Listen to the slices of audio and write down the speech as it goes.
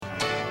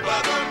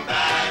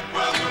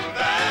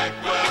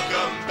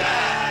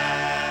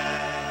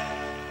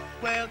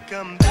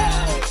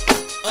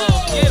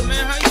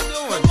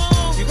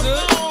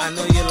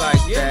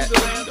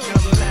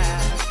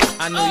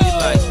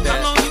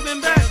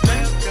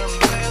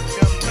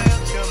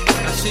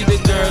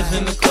girls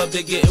in the club,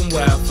 they're getting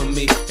wild for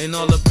me. And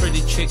all the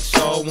pretty chicks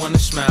all wanna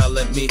smile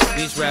at me.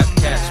 These rap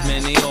cats,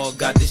 man, they all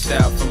got this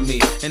style for me.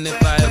 And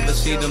if I ever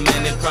see them,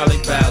 man, they probably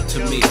bow to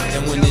me.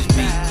 And when this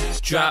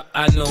beat drop,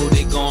 I know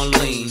they gon'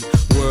 lean.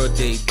 World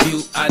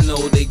debut, I know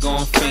they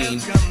gon'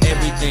 fiend.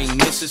 Everything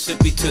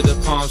Mississippi to the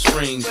Palm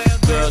Springs.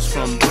 Girls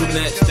from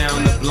brunettes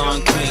down to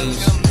blonde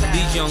queens.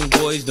 These young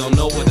boys don't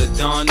know what a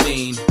Don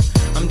mean.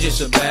 I'm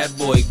just a bad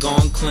boy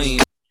gone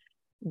clean.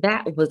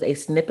 That was a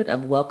snippet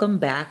of Welcome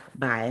Back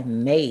by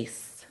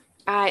Mase.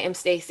 I am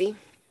Stacy.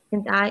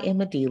 And I am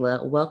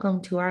Adila.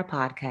 Welcome to our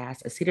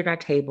podcast, A Seat at Our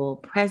Table,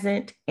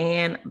 Present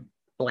and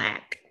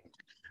Black.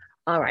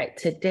 All right,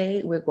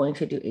 today we're going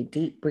to do a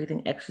deep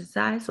breathing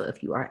exercise. So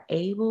if you are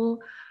able,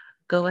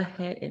 go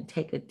ahead and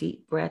take a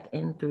deep breath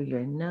in through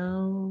your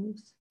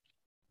nose.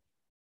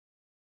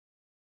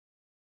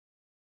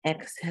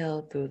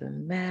 Exhale through the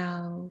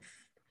mouth.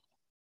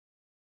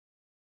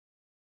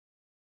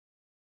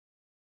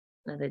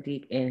 Another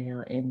deep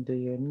inhale in through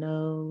your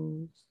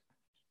nose.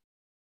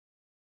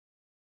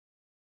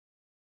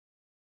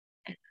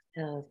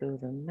 Exhale through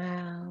the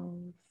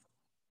mouth.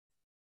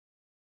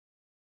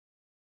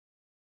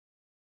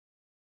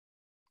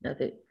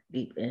 Another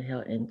deep inhale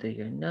in through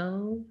your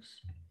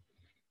nose.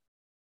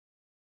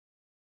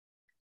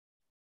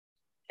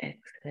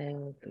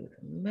 Exhale through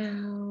the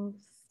mouth.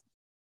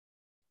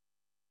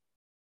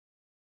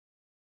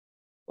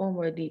 One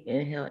more deep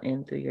inhale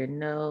in through your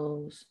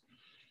nose.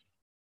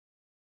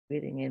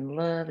 Breathing in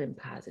love and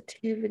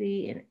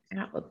positivity and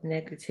out with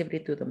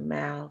negativity through the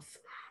mouth.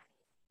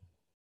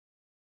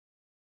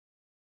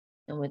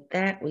 And with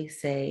that, we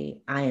say,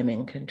 I am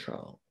in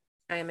control.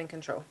 I am in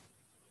control.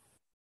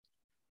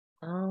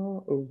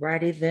 All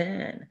righty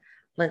then.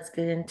 Let's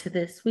get into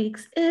this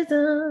week's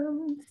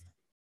isms.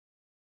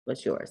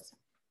 What's yours?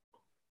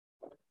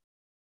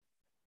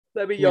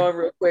 Let me yawn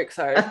real quick.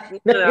 Sorry. I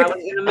was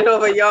in the middle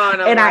of a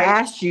yawn. I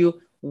asked you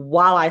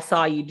while I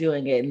saw you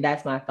doing it, and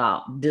that's my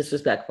fault.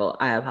 Disrespectful.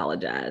 I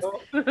apologize.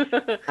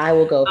 I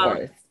will go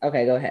first.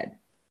 Okay, go ahead.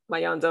 My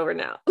yawn's over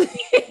now.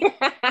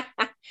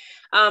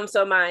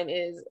 So mine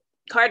is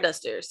car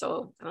duster.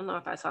 So I don't know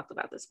if I talked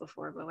about this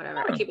before, but whatever.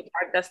 I keep a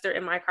car duster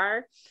in my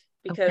car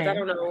because I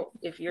don't know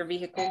if your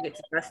vehicle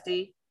gets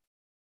dusty.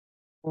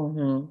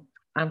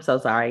 I'm so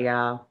sorry,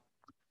 y'all.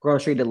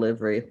 Grocery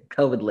delivery,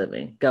 COVID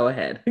living. Go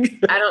ahead.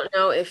 I don't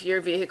know if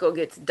your vehicle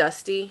gets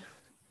dusty.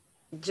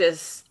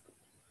 Just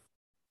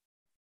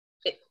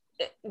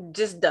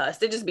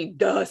dust. It just be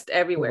dust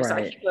everywhere. Right. So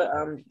I keep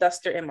a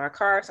duster in my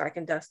car so I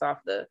can dust off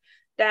the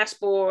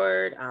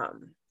dashboard,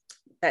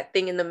 that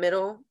thing in the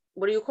middle.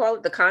 What do you call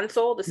it? The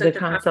console? The center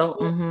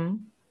console.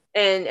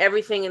 And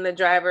everything in the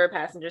driver,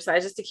 passenger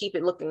side, just to keep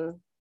it looking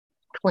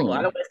clean. Well,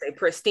 I don't want to say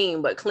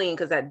pristine, but clean,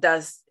 because that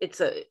dust,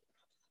 it's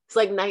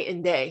like night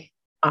and day.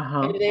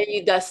 And then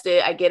you dust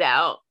it, I get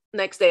out.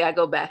 Next day I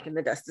go back and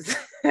the dust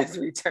has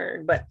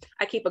returned. But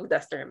I keep a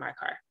duster in my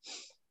car.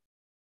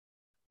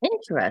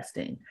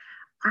 Interesting.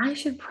 I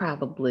should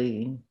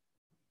probably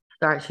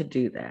start to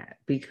do that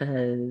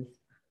because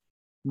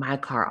my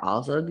car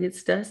also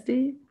gets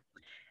dusty.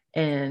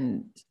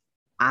 And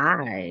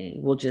I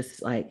will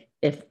just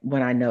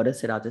when I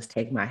notice it, I'll just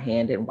take my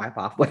hand and wipe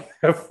off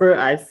whatever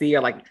I see.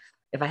 Or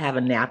if I have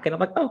a napkin, I'm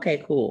like,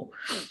 okay, cool.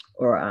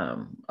 Or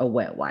a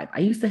wet wipe. I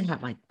used to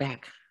have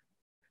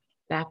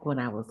back when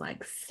I was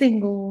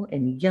single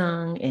and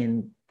young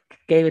and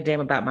gave a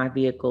damn about my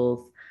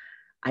vehicles,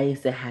 I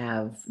used to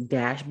have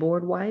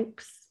dashboard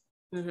wipes.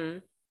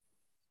 And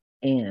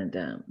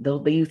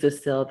they used to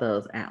sell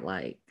those at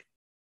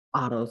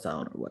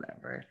AutoZone or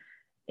whatever.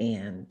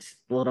 And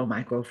little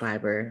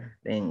microfiber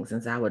things.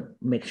 And so I would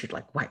make sure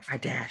to wipe my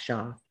dash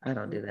off. I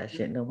don't do that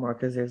shit no more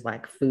because there's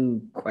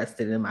food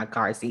crusted in my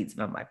car seats.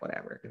 And I'm like,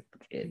 whatever, it's the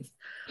kids.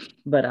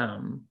 But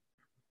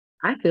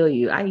I feel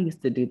you. I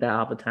used to do that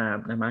all the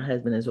time. And my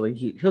husband is always,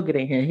 he'll get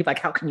in here and he's like,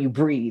 how can you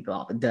breathe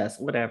all the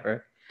dust?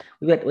 Whatever.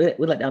 We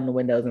let down the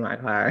windows in my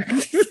car.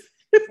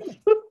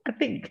 I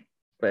think.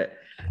 But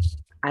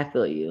I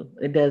feel you.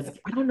 It does.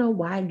 I don't know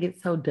why it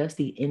gets so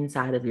dusty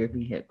inside of your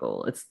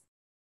vehicle. It's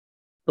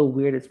the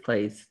weirdest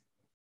place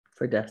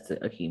for dust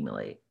to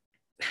accumulate.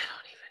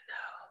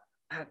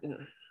 I don't even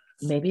know.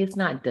 Maybe it's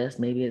not dust.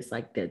 Maybe it's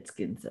dead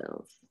skin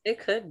cells. It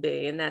could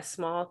be in that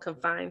small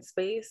confined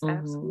space.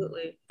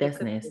 Absolutely.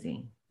 That's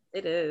nasty.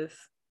 It is.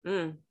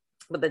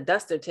 But the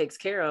duster takes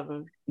care of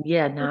them.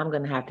 Yeah, now I'm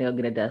going to have to go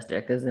get a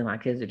duster because then my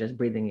kids are just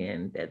breathing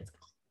in.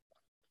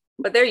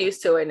 But they're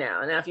used to it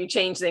now. Now, if you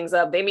change things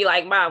up, they be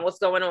like, Mom, what's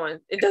going on?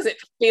 It doesn't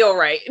feel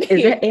right.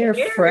 Is that air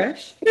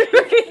fresh?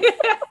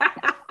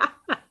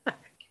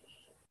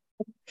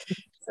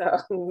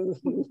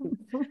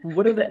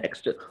 What are the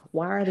extra?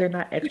 Why are there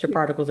not extra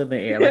particles in the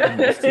air?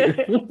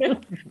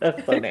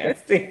 That's so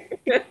nasty.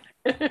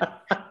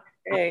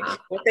 Hey,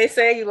 what they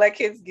say, you let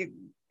kids get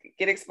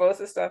exposed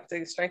to stuff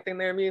to strengthen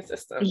their immune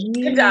system.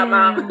 Yeah. Good job,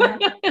 Mom.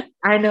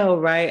 I know,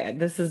 right?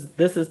 This is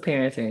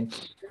parenting.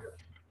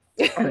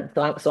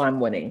 So I'm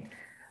winning.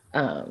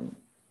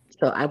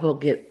 So I will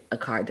get a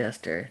car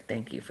duster.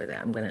 Thank you for that.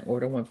 I'm going to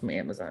order one from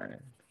Amazon.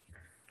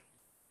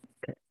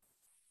 Okay.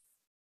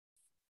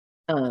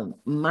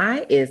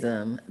 My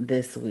ism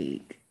this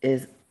week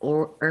is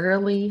or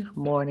early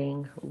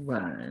morning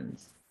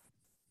runs.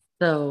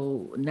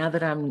 So now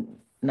that I'm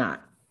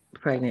not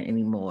pregnant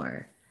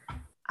anymore,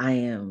 I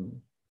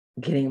am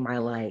getting my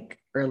like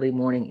early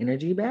morning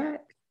energy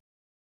back.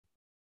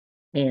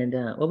 And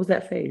what was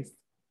that face?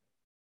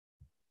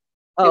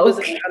 It was,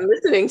 I'm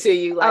listening to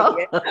you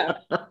like, yeah.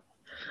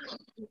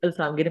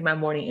 So I'm getting my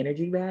morning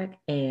energy back,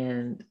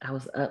 and I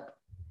was up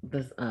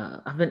this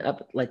I've been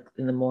up like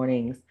in the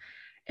mornings,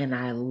 and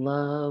I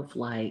love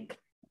like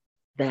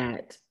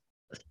that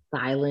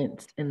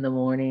silence in the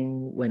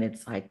morning when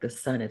it's like the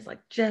sun is like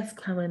just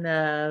coming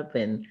up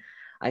and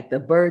like the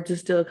birds are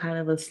still kind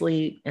of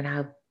asleep, and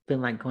I've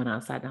been like going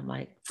outside and I'm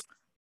like,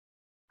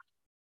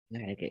 I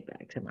gotta get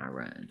back to my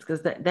runs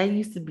because that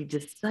used to be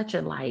just such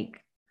a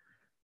like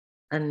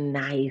a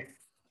nice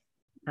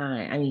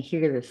time. I mean,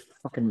 here there's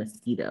fucking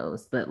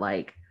mosquitoes, but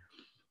like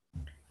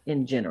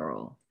in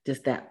general,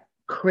 just that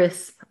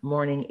crisp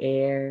morning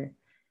air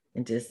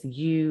and just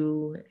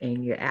you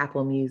and your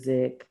Apple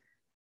Music,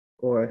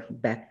 or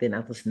back then I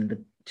was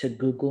listening to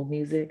Google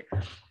Music,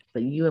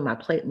 but you and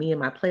me and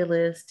my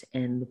playlist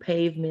and the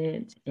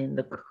pavement and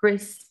the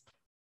crisp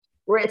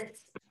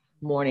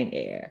morning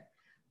air.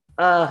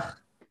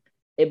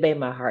 It made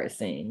my heart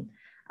sing.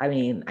 I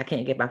mean, I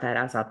can't get my fat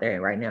ass out there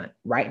right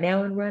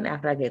now and run.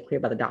 After I get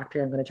cleared by the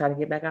doctor, I'm gonna try to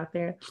get back out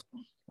there.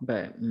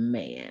 But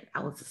man, I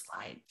was just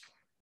like,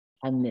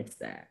 I miss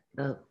that.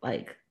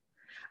 Like,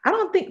 I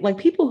don't think like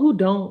people who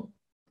don't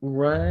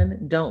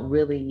run don't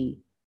really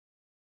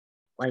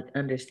like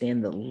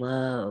understand the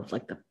love,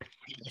 like the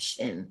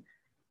passion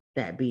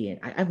that being.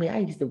 I mean, I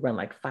used to run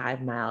like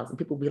 5 miles, and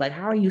people be like,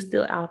 "How are you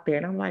still out there?"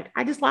 And I'm like,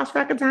 "I just lost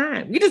track of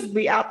time. You just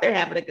be out there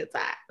having a good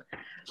time."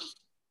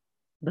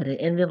 But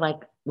and then like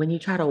when you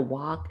try to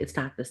walk, it's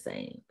not the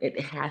same. It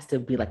has to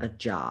be like a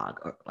jog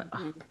or like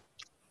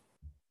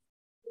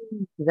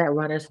that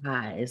runner's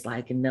high is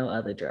like no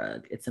other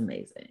drug. It's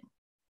amazing.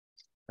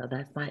 So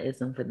that's my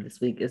ism for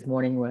this week is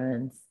morning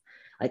runs,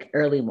 like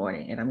early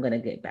morning, and I'm gonna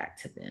get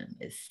back to them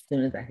as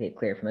soon as I get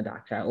cleared from the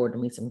doctor. I ordered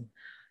me some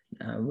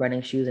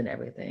running shoes and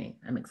everything.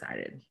 I'm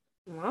excited.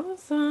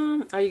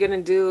 Awesome. Are you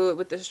gonna do it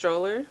with the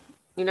stroller?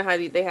 You know how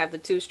they have the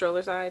 2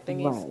 stroller side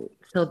thingies? Right.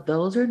 So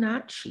those are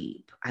not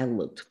cheap. I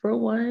looked for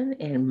one,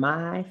 and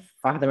my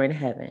Father in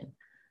heaven,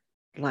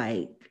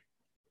 like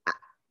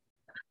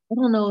I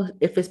don't know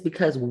if it's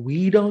because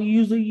we don't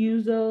usually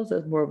use those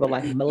as more of a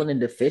like melanin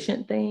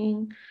deficient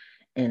thing,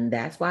 and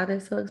that's why they're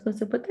so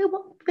expensive. But they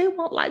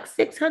want like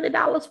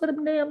 $600 for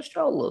them damn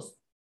strollers.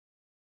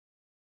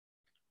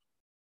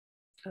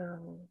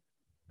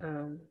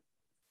 Um,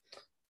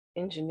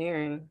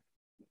 engineering,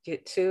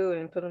 get 2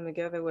 and put them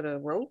together with a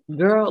rope.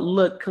 Girl,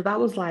 look, because I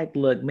was like,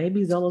 look,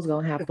 maybe Zola's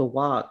gonna have to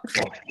walk.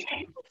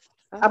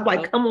 I'm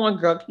like, come on,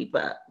 girl, keep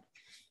up.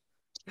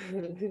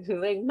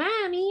 Like,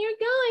 mommy, you're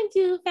going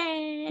too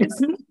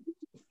fast.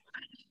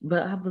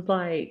 But I was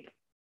like,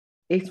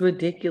 it's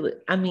ridiculous.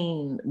 I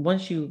mean,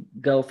 once you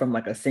go from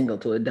like a single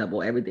to a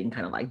double, everything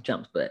kind of like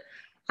jumps. But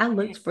I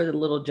looked for the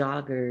little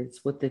joggers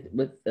with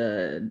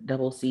the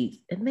double seats,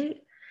 and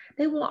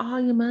they want all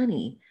your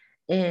money.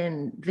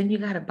 And then you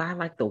gotta buy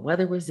like the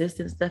weather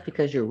resistant stuff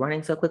because you're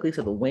running so quickly,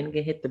 so the wind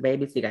can hit the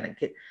baby. So you gotta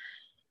get.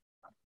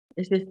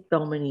 It's just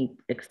so many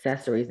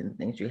accessories and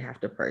things you have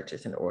to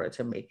purchase in order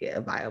to make it a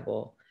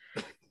viable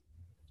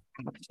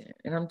option.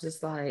 And I'm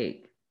just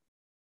like,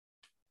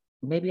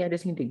 maybe I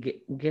just need to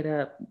get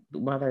up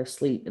while they're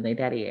asleep and they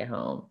daddy at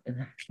home,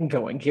 and I can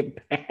go and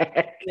get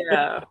back.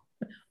 Yeah.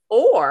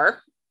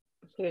 Or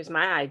here's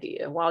my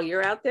idea. While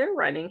you're out there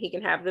running, he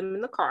can have them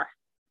in the car,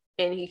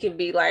 and he can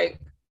be like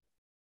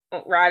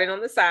riding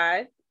on the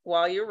side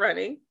while you're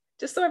running,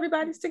 just so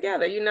everybody's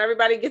together. You know,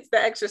 everybody gets the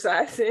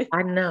exercise in.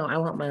 I know. I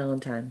want my own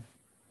time.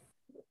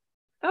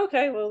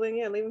 Okay, well then,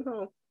 yeah, leave him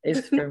home.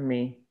 It's for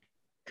me.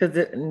 Because,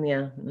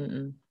 yeah.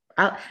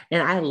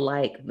 And I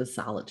like the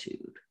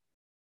solitude,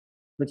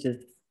 which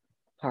is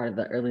part of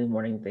the early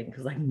morning thing,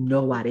 because like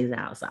nobody's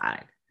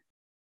outside.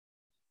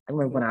 I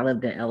remember when I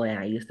lived in LA,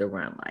 I used to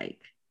run like,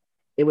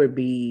 it would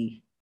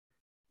be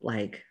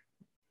like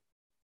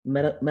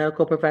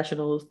medical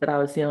professionals that I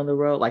would see on the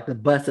road. Like the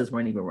buses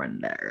weren't even running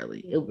that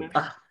early. It was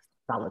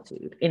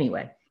solitude.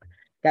 Anyway,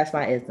 that's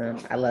my ism.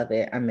 I love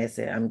it. I miss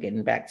it. I'm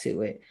getting back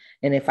to it.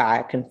 And if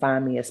I can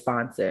find me a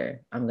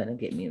sponsor, I'm gonna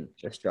get me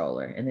the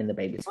stroller, and then the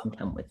babies can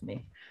come with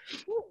me.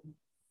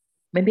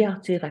 Maybe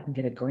I'll see if I can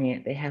get a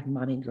grant. They have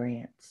mommy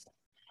grants.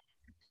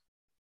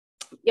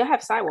 You'll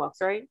have sidewalks,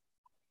 right?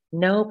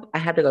 Nope. I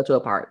have to go to a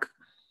park.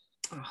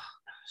 Oh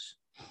gosh.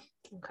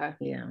 Okay.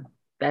 Yeah.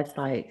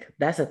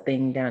 That's a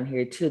thing down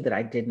here too that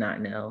I did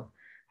not know.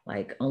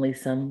 Like only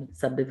some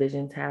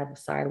subdivisions have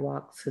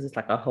sidewalks because it's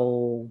like a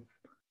whole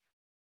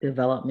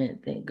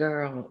development thing.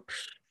 Girl,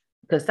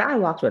 because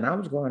sidewalks when I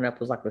was growing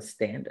up was like the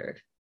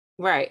standard.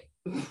 Right.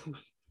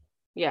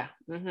 Yeah.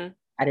 Mm-hmm.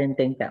 I didn't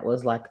think that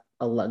was like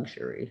a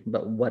luxury,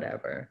 but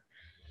whatever.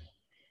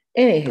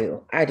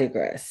 Anywho, I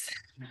digress.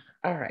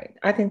 All right.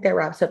 I think that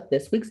wraps up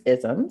this week's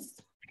isms.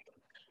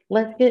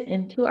 Let's get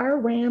into our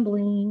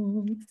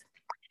ramblings.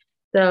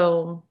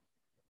 So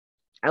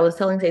I was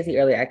telling Stacey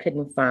earlier, I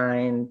couldn't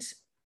find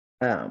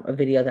a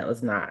video that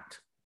was not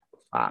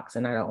Fox,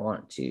 and I don't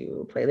want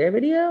to play their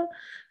video.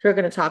 So we're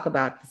going to talk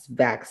about this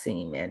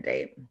vaccine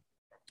mandate.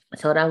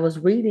 So what I was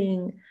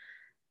reading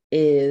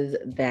is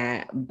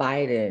that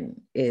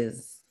Biden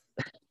is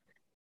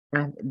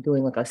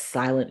doing like a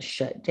silent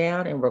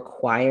shutdown and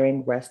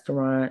requiring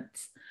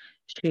restaurants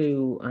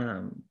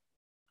to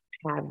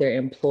have their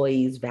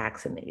employees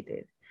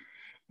vaccinated.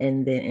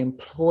 And then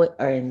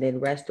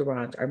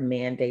restaurants are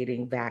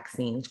mandating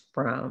vaccines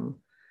from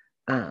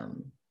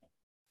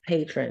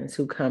patrons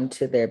who come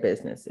to their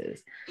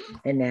businesses.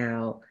 And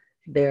now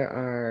there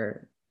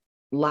are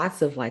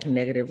lots of like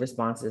negative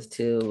responses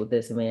to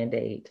this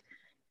mandate.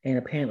 And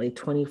apparently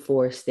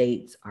 24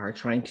 states are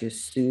trying to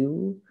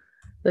sue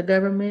the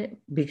government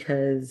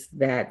because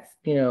that's,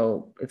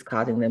 it's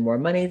causing them more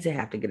money to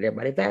have to get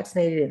everybody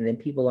vaccinated. And then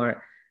people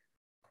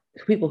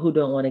who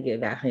don't want to get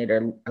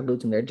vaccinated are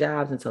losing their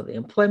jobs. And so the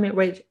unemployment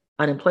rates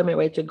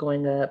are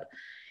going up.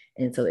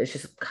 And so it's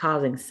just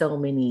causing so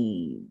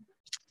many,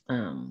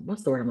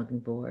 what's the word I'm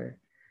looking for?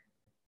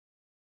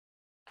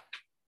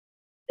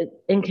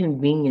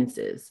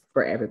 Inconveniences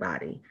for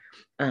everybody.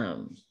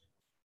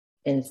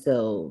 And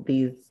so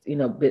these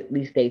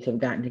states have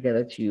gotten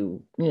together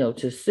to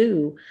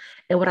sue.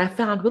 And what I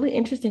found really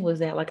interesting was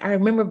that, like, I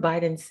remember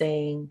Biden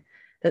saying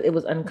that it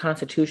was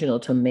unconstitutional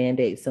to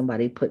mandate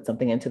somebody put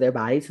something into their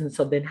bodies. And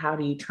so then how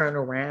do you turn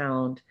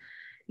around,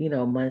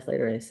 months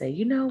later and say,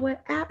 you know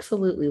what,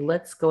 absolutely,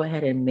 let's go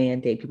ahead and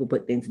mandate people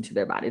put things into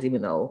their bodies,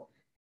 even though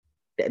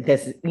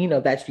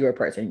that's your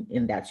person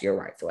and that's your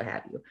right, so what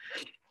have you.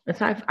 And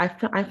so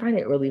I find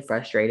it really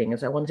frustrating. And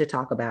so I wanted to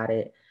talk about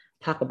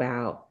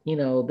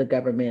the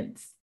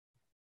government's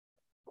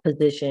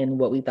position,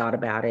 what we thought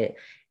about it,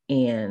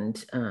 and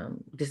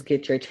just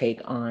get your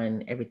take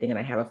on everything. And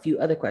I have a few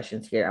other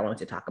questions here I wanted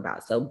to talk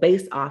about. So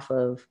based off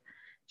of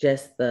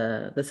just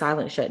the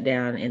silent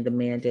shutdown and the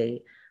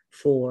mandate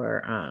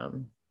for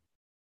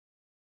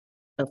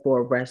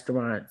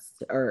restaurants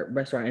or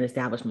restaurant and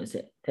establishments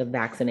to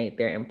vaccinate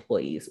their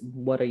employees,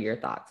 what are your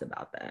thoughts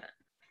about that?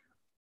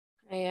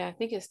 Yeah, I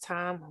think it's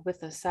time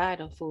with a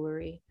side of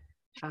foolery.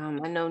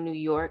 I know New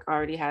York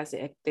already has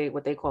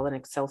what they call an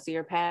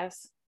Excelsior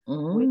Pass.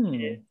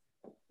 Which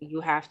you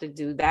have to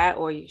do that,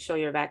 or you show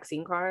your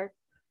vaccine card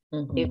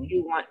if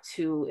you want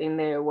to, in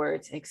their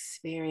words,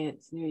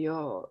 experience New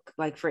York,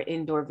 like for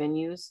indoor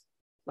venues.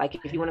 Like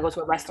if you want to go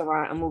to a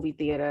restaurant, a movie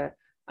theater,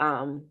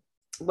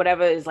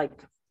 whatever is like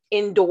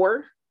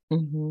indoor. I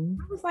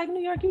was like,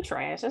 New York, you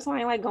trash. That's why I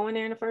ain't like going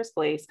there in the first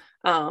place.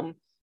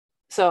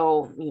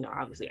 So,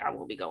 obviously I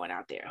won't be going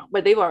out there,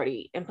 but they've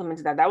already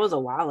implemented that. That was a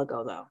while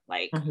ago though.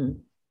 Like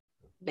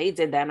they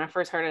did that. And I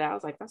first heard it, I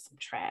was like, that's some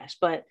trash.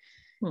 But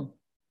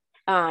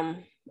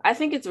I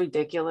think it's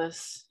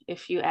ridiculous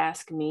if you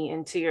ask me.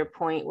 And to your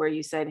point where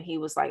you said he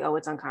was like, oh,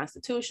 it's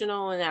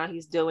unconstitutional and now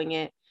he's doing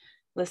it.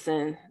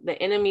 Listen,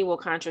 the enemy will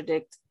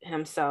contradict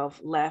himself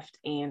left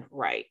and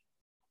right.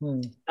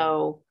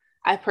 So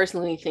I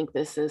personally think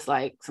this is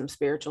like some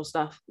spiritual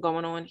stuff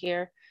going on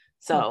here.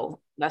 So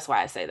that's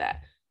why I say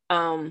that.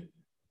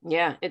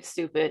 Yeah, it's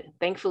stupid.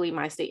 Thankfully,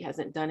 my state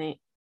hasn't done it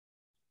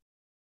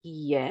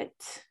yet.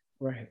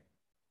 Right.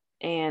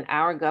 And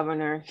our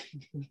governor,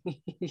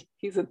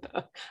 he's a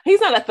thug.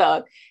 He's not a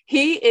thug.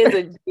 He is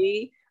a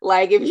G.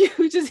 Like, if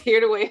you just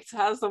hear the way it's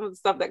how some of the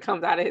stuff that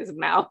comes out of his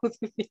mouth,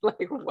 you're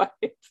like, what?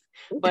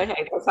 But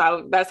hey,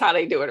 that's how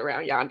they do it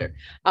around yonder.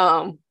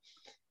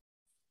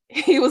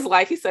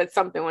 He said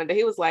something one day.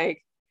 He was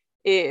like,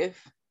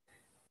 if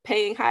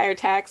paying higher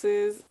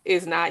taxes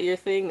is not your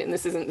thing, then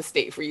this isn't the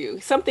state for you.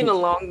 Something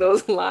along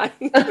those lines.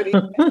 But he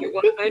said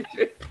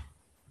 100.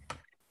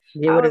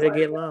 Get ready to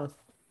get lost.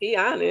 Be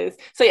honest.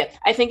 So yeah,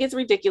 I think it's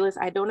ridiculous.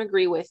 I don't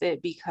agree with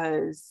it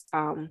because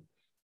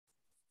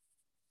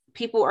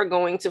people are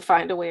going to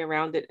find a way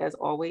around it as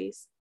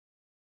always.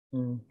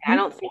 I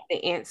don't think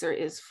the answer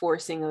is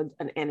forcing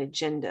an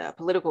agenda, a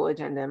political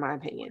agenda, in my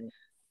opinion,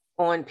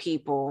 on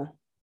people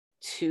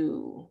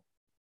to.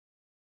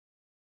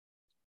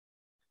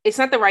 It's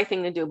not the right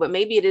thing to do, but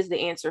maybe it is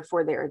the answer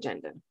for their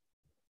agenda.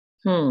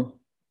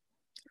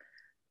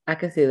 I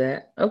can see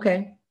that.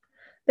 Okay.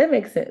 That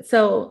makes sense.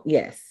 So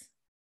yes.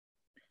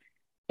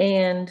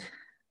 And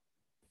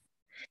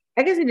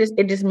I guess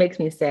it just makes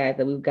me sad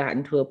that we've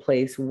gotten to a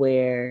place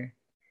where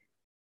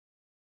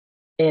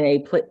in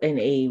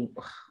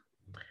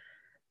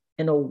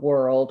a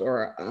world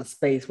or a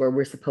space where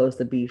we're supposed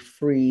to be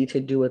free to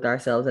do with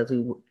ourselves as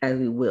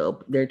we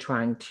will, they're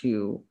trying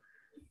to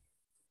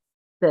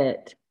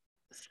set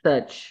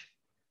such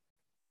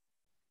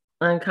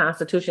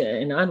unconstitutional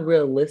and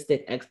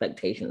unrealistic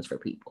expectations for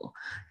people.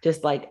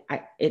 Just like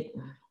it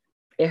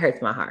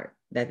hurts my heart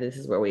that this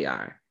is where we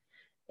are.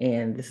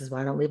 And this is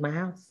why I don't leave my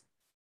house,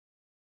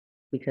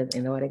 because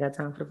ain't nobody got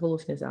time for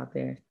foolishness out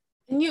there.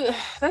 And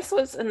that's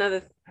what's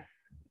another,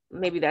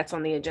 maybe that's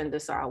on the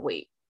agenda. So I'll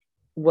wait.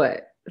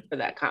 What? For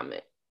that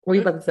comment. What are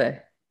you about to say?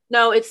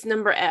 No, it's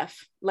number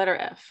F, letter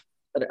F.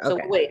 Okay. So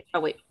wait,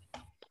 I'll wait.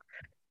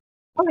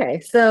 Okay,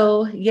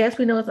 so yes,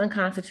 we know it's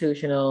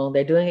unconstitutional.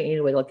 They're doing it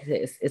anyway. Like you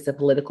said, it's a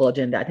political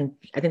agenda. I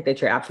think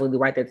that you're absolutely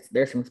right.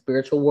 There's some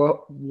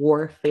spiritual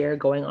warfare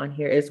going on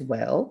here as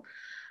well.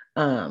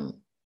 Um,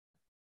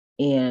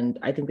 and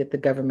I think that the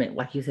government,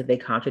 like you said, they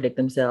contradict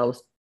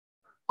themselves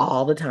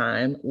all the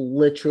time,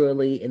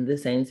 literally in the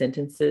same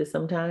sentences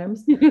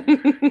sometimes.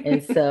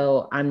 And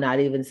so I'm not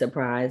even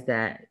surprised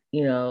that,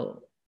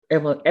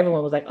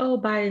 everyone was like, oh,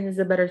 Biden is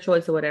a better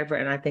choice or whatever.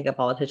 And I think a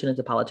politician is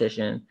a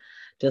politician.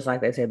 Just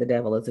like they say, the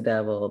devil is the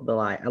devil,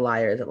 a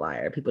liar is a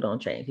liar. People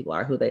don't change. People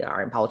are who they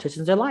are, and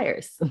politicians are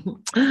liars.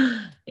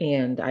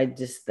 And I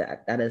just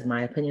that is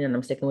my opinion, and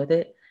I'm sticking with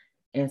it.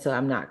 And so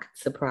I'm not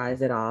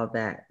surprised at all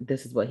that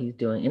this is what he's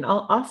doing. And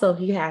also,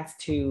 he has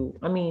to.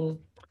 I mean,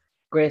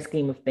 grand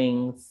scheme of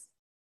things,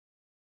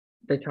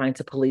 they're trying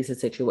to police a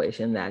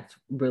situation that's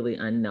really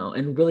unknown.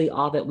 And really,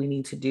 all that we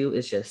need to do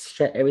is just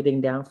shut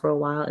everything down for a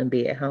while and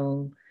be at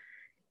home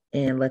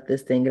and let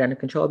this thing get under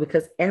control,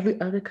 because every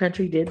other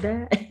country did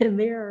that and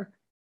they're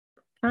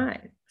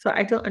fine. So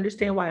I don't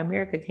understand why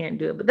America can't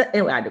do it. But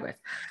anyway, I digress.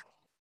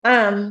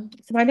 So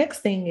my next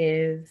thing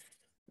is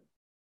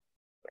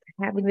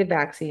having the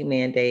vaccine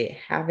mandate,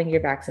 having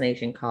your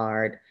vaccination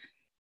card,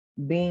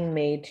 being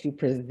made to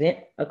present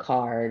a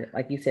card,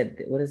 like you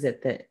said. What is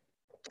it that?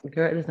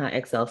 Girl, it is not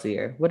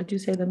Excelsior. What did you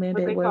say the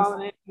mandate what they was?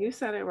 calling it? You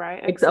said it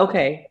right.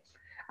 Okay.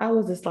 I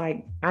was just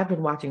like, I've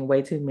been watching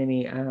way too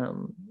many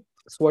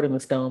Sword in the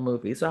Stone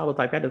movies. So I was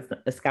like, that is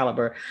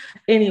Excalibur.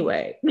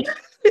 Anyway.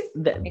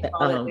 They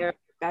call it their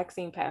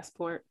vaccine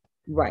passport.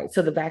 Right.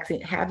 So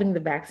having the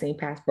vaccine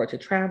passport to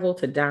travel,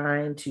 to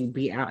dine, to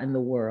be out in the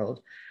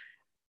world.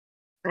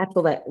 I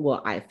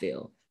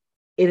feel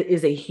it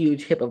is a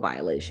huge HIPAA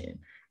violation,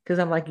 because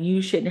I'm like,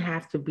 you shouldn't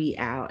have to be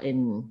out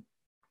and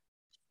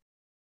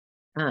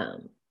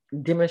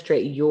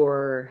demonstrate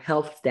your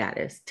health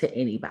status to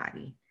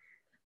anybody,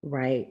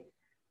 right?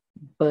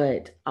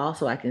 But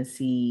also I can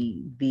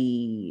see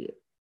the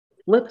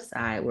flip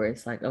side where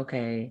it's like,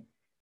 okay,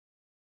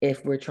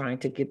 if we're trying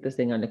to get this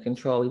thing under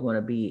control, we want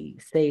to be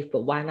safe,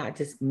 but why not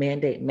just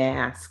mandate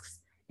masks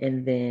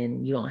and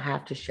then you don't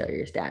have to show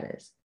your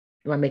status?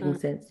 Am I making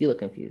sense? You look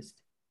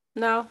confused.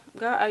 No,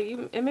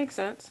 it makes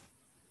sense.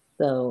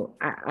 So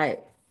I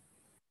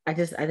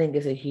think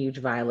it's a huge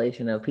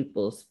violation of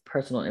people's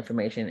personal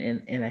information,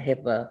 and a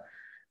HIPAA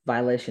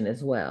violation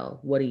as well.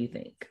 What do you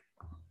think?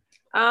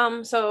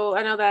 So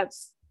I know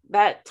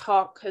that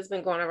talk has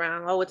been going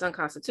around. Oh, it's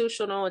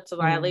unconstitutional. It's a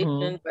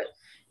violation, but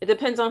it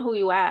depends on who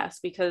you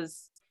ask,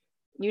 because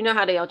you know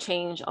how they'll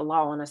change a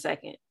law in a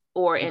second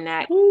or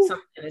enact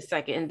something in a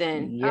second, and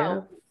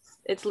then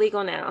it's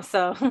legal now.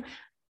 So,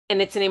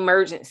 and it's an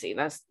emergency.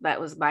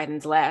 That was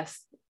Biden's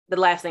the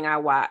last thing I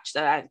watched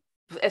that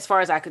as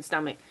far as I could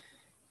stomach.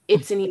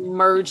 It's an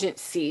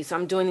emergency. So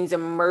I'm doing these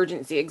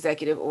emergency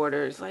executive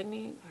orders. Like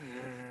me.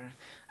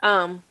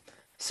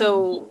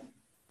 So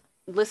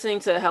listening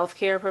to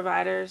healthcare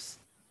providers,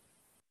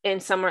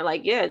 and some are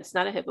like, yeah, it's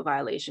not a HIPAA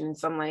violation. And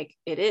some like,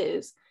 it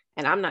is.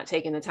 And I'm not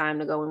taking the time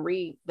to go and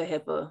read the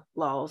HIPAA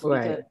laws,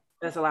 because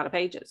that's a lot of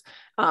pages.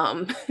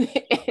 And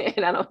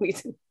I don't need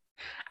to.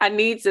 I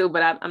need to,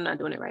 but I'm not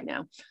doing it right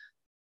now.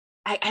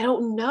 I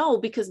don't know,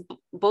 because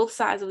both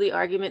sides of the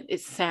argument,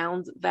 it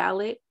sounds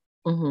valid.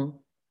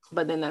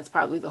 But then that's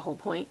probably the whole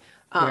point.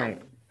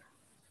 Right.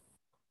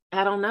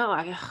 I don't know.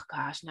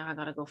 Now I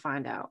gotta go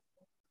find out.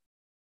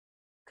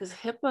 Because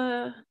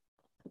HIPAA,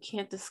 you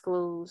can't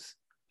disclose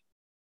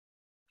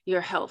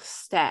your health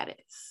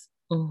status,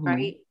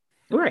 right?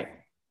 Right.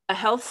 A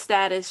health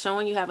status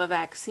showing you have a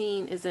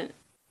vaccine isn't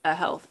a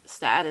health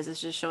status.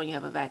 It's just showing you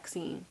have a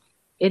vaccine.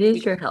 It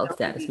is your health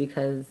status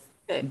because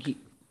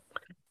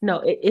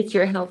it's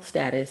your health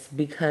status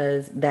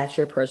because that's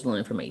your personal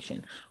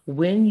information.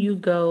 When you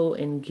go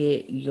and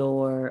get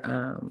your,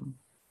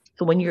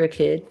 so when you're a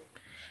kid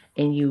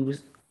and you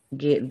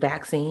get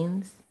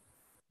vaccines,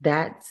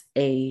 it's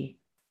a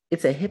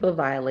HIPAA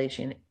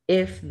violation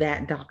if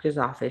that doctor's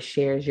office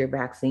shares your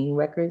vaccine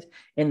records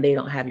and they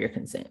don't have your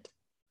consent.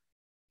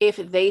 If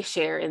they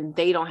share and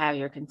they don't have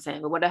your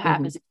consent, but what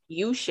happens if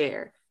you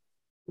share,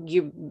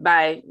 you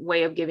by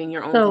way of giving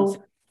your own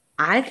consent?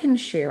 I can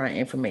share my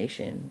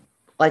information,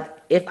 like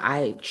if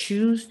I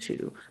choose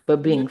to,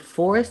 but being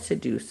forced to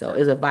do so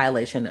is a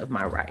violation of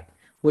my right,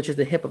 which is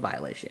the HIPAA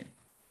violation.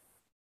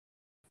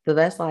 So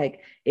that's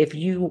like if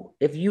you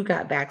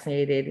got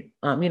vaccinated,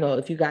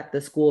 if you got the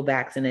school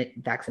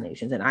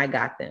vaccinations and I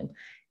got them,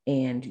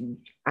 and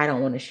I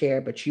don't want to share,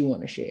 but you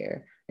want to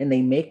share, and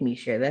they make me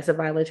share, that's a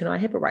violation of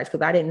my HIPAA rights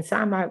because I didn't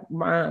sign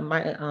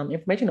my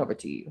information over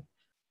to you.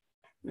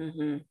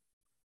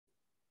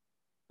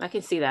 I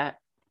can see that.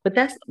 But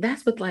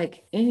that's with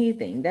like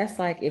anything. That's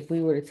like if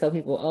we were to tell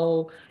people,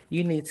 oh,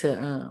 you need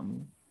to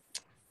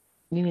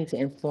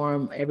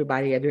inform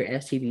everybody of your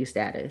STD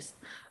status,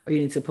 or you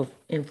need to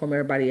inform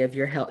everybody of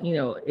your health,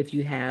 if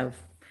you have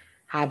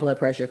high blood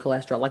pressure,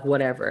 cholesterol, like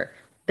whatever.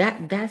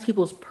 That's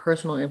people's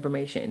personal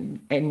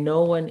information, and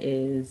no one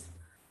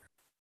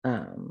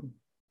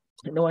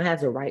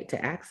has a right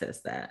to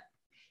access that,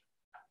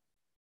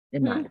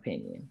 in my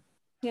opinion.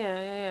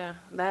 Yeah.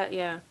 That,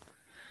 yeah.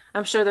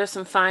 I'm sure there's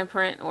some fine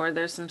print or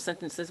there's some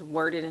sentences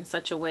worded in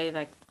such a way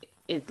that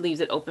it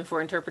leaves it open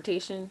for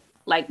interpretation.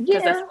 Like,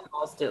 because that's Yeah. what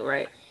laws do,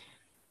 right?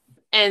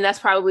 And that's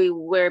probably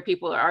where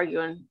people are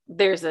arguing.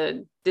 There's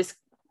a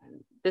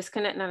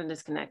disconnect, not a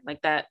disconnect,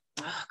 like that.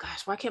 Oh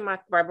gosh, why can't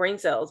my brain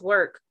cells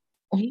work?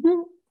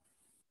 Mm-hmm.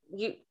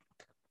 You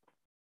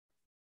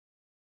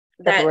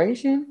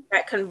Separation.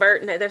 that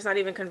convert. There's not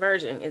even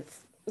conversion. It's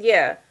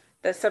yeah.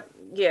 That's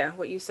yeah.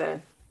 What you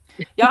said.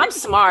 Y'all, I'm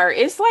smart.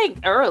 It's like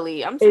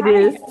early. I'm It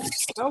tired. is.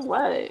 So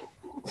what?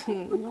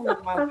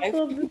 I'm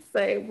still the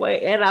same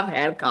way, and I've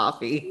had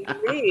coffee.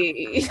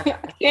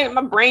 Yeah,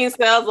 my brain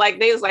cells like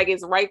they was like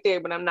it's right there,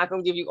 but I'm not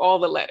gonna give you all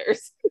the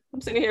letters. I'm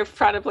sitting here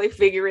trying to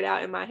figure it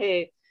out in my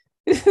head.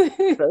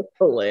 That's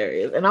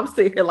hilarious, and I'm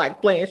sitting here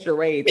like playing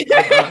charades.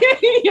 Yeah.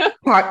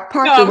 Park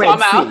No, the Red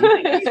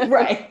Sea,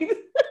 right?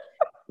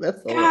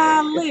 That's hilarious.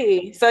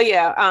 Golly. So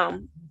yeah,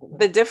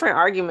 the different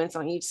arguments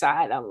on each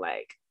side. I'm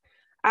like,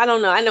 I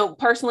don't know. I know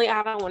personally,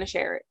 I don't want to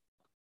share it.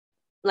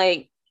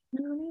 Like, I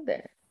don't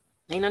either.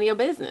 Ain't none of your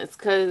business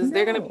because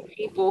they're gonna be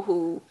people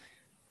who,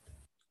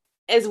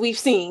 as we've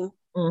seen,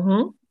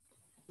 dang,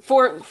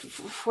 forging.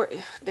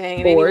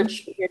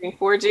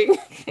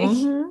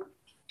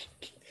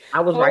 I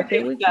was right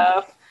there with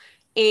stuff,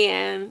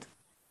 and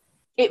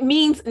it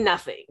means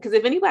nothing because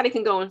if anybody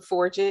can go and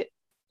forge it,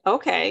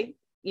 okay,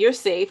 you're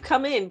safe.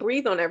 Come in,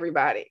 breathe on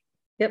everybody.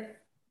 Yep.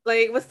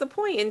 Like, what's the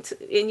point?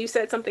 And you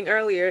said something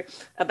earlier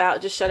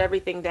about just shut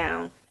everything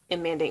down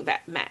and mandate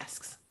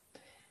masks.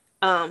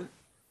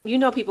 You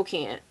know, people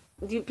can't.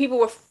 People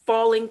were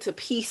falling to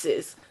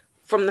pieces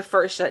from the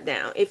first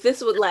shutdown. If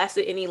this would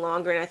lasted any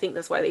longer, and I think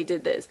that's why they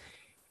did this,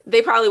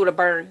 they probably would have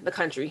burned the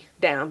country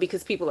down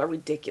because people are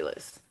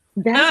ridiculous.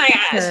 Oh my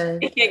gosh,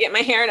 I can't get my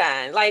hair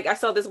done. Like, I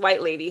saw this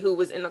white lady who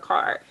was in the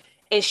car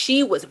and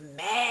she was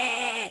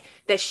mad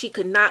that she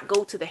could not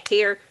go to the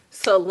hair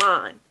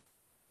salon.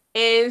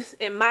 And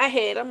in my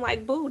head, I'm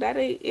like, boo,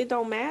 it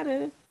don't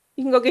matter.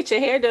 You can go get your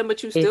hair done,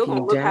 but you still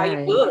gonna look how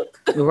you look.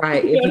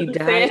 Right. If you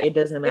die, it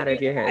doesn't matter if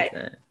your hair is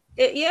done.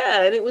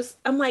 Yeah, and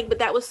I'm like, but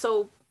that was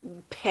so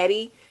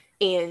petty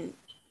and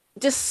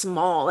just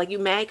small. Like, you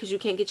mad because you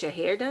can't get your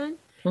hair done?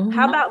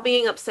 How about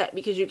being upset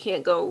because you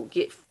can't go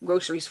get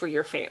groceries for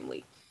your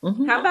family?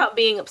 How about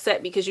being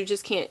upset because you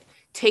just can't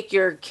take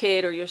your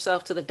kid or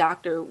yourself to the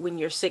doctor when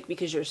you're sick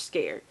because you're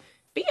scared?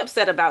 Be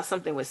upset about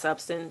something with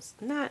substance,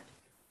 not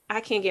I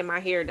can't get my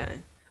hair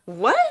done.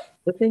 What?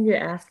 But then you're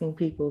asking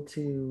people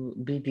to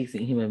be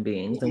decent human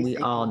beings, and we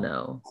all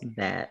know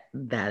that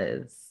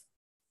is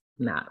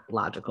not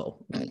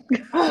logical.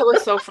 Oh, it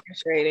was so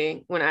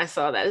frustrating when I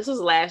saw that. This was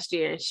last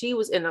year, and she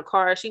was in the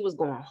car. She was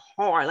going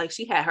hard. Like,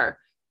 she had her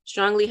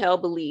strongly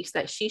held beliefs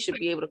that she should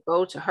be able to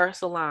go to her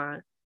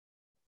salon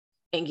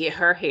and get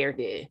her hair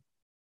did.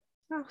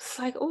 I was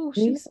like, oh,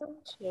 she's so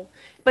chill.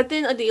 But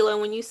then,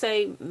 Adila, when you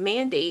say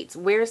mandates,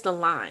 where's the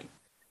line?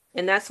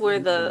 And that's where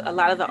a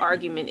lot of the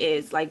argument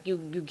is. Like, you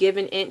give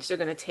an inch, they're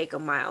going to take a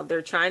mile.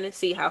 They're trying to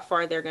see how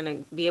far they're going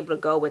to be able to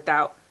go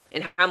without,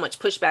 and how much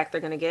pushback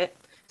they're going to get.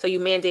 So you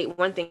mandate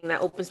one thing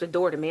that opens the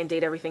door to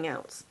mandate everything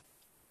else.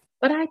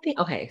 But I think,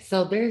 okay,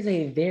 so there's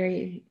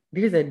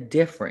a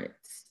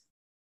difference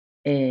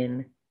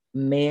in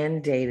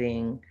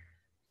mandating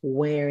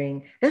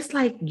wearing. It's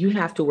like you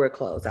have to wear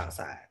clothes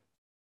outside.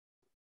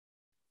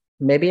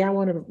 Maybe I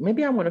want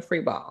a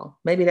free ball.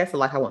 Maybe that's the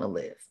life I want to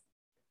live.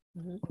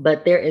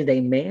 But there is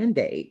a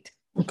mandate.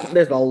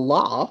 There's a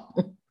law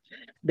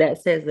that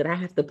says that I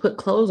have to put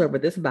clothes over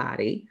this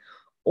body,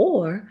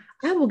 or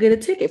I will get a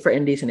ticket for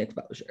indecent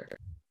exposure.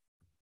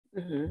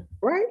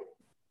 Right?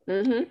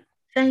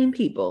 Same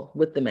people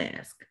with the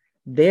mask.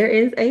 There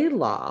is a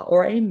law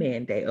or a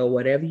mandate or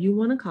whatever you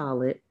want to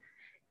call it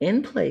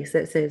in place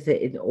that says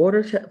that in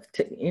order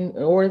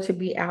to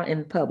be out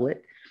in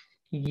public,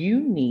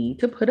 you need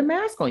to put a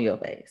mask on your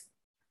face.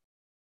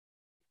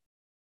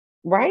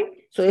 Right?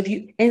 So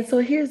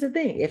here's the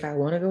thing. If I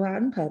want to go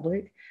out in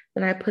public,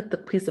 then I put the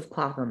piece of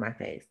cloth on my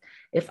face.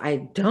 If I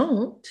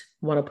don't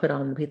want to put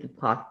on the piece of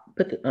cloth,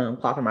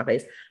 cloth on my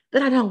face,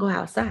 then I don't go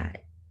outside.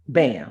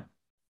 Bam.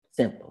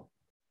 Simple.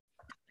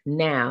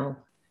 Now,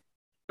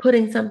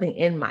 putting something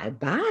in my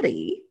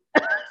body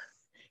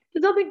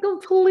is something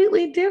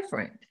completely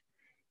different.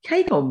 How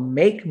you gonna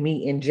make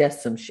me ingest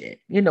some shit,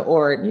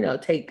 or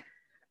take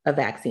a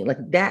vaccine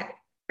like that?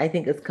 I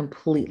think is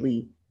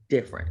completely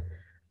different.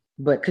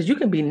 But because you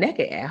can be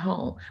naked at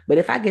home, but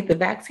if I get the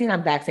vaccine,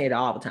 I'm vaccinated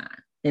all the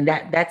time, and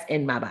that's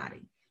in my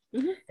body.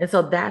 And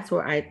so that's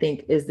where I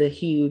think is the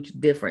huge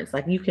difference.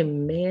 Like, you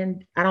can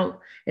and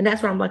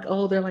that's where I'm like,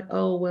 oh, they're like,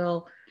 oh,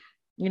 well,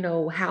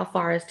 how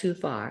far is too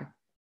far?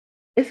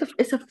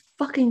 It's a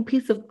fucking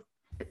piece of,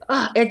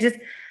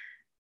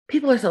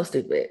 people are so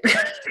stupid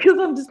because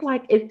I'm just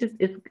like,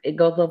 it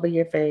goes over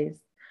your face.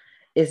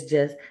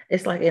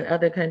 It's like in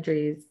other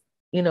countries,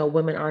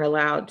 women aren't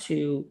allowed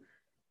to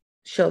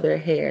show their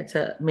hair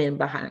to men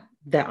that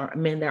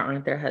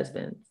aren't their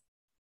husbands.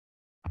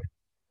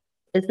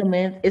 It's a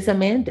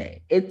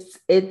mandate.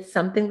 It's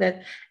something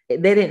that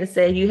They didn't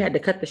say you had to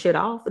cut the shit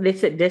off. They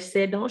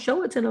said don't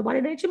show it to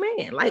nobody. That ain't your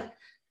man. Like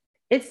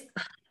it's.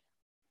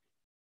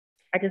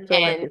 I just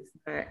feel like it's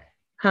not,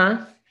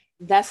 huh?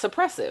 That's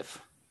suppressive,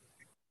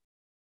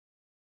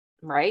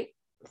 right?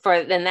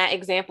 For then that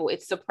example,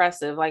 it's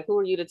suppressive. Like, who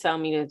are you to tell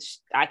me that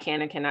I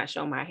can and cannot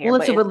show my hair?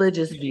 Well, it's a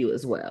religious view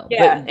as well.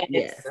 Yeah, but, and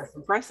yes, it's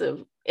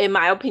suppressive, in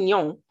my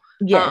opinion.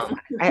 Yes,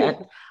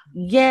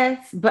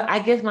 yes, but I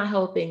guess my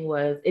whole thing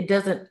was it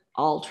doesn't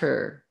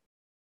alter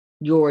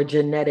your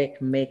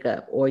genetic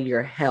makeup or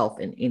your health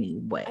in any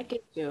way. I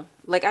get you.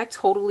 Like, I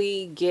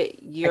totally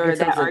get your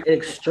that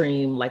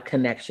extreme like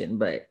connection,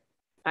 but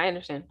I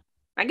understand.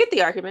 I get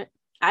the argument.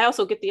 I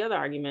also get the other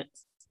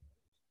arguments.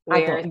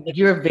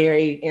 You're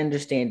very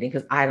understanding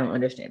because I don't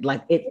understand.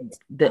 Like I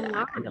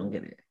don't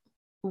get it.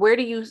 Where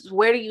do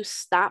you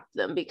stop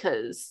them?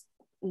 Because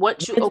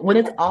once you when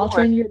it's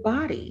altering your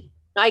body.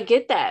 I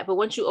get that, but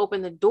once you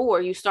open the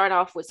door, you start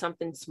off with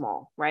something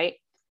small, right?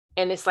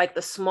 And it's like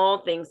the small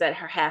things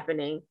that are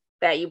happening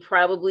that you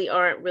probably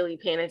aren't really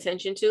paying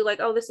attention to. Like,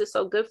 oh, this is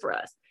so good for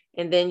us.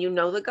 And then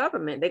the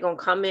government, they're going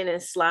to come in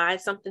and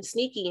slide something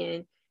sneaky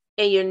in,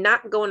 and you're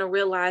not going to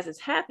realize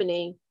it's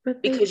happening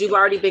because you've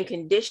already been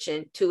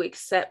conditioned to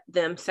accept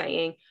them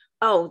saying,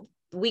 oh,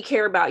 we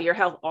care about your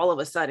health all of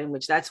a sudden,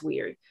 which that's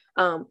weird.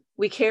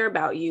 We care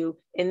about you,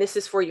 and this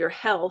is for your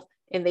health.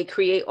 And they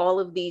create all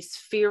of these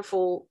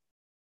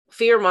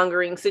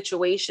fear-mongering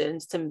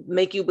situations to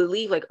make you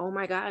believe like, oh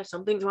my gosh,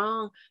 something's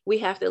wrong. We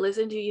have to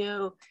listen to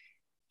you.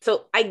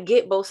 So I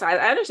get both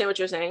sides. I understand what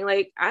you're saying.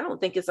 Like, I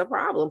don't think it's a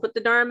problem. Put the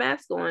darn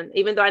mask on,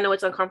 even though I know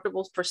it's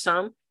uncomfortable for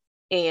some.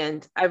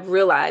 And I've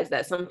realized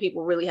that some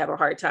people really have a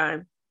hard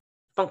time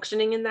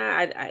functioning in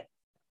that.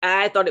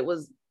 I thought it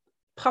was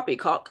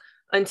poppycock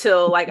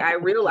until like I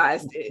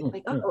realized it.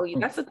 Like, oh,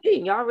 that's the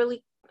thing. Y'all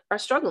really are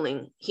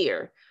struggling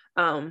here.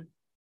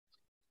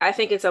 I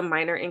think it's a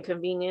minor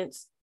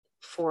inconvenience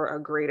for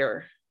a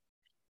greater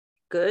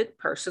good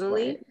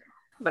personally, right.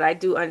 But I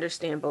do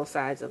understand both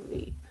sides of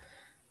the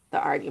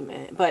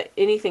argument. But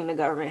anything the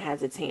government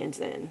has its hands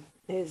in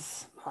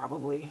is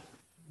probably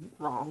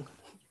wrong.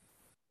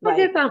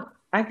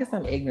 I guess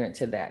I'm ignorant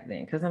to that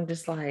then, because I'm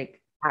just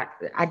like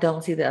I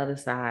don't see the other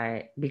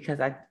side because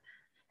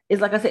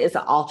it's like I said, it's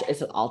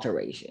an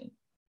alteration,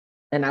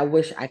 and I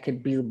wish I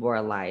could be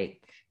more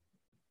like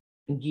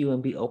you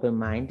and be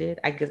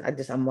open-minded. I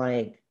guess I'm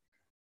like.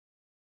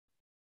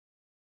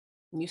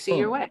 You see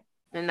your way,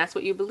 and that's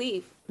what you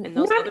believe. And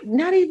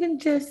not even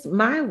just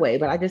my way,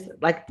 but I just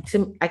like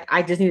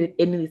I just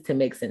it needs to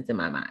make sense in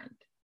my mind.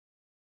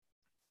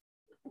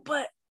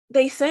 But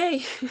they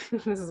say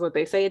this is what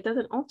they say: it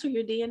doesn't alter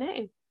your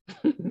DNA.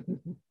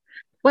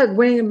 But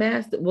wearing a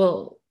mask,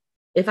 well,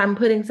 if I'm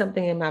putting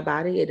something in my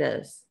body, it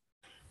does.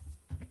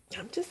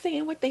 I'm just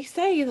saying what they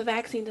say. The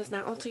vaccine does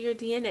not alter your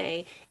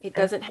DNA. It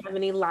doesn't have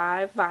any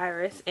live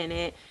virus in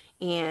it.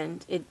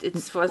 And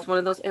it's one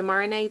of those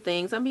mRNA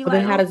things. I'm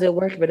then how does it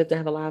work if it doesn't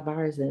have a live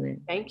virus in it?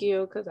 Thank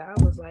you, because I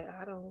was like,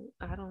 I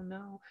don't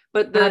know.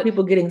 But the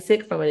people getting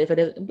sick from it if it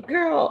is.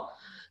 Girl,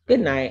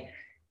 good night.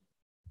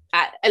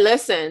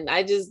 Listen,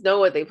 I just know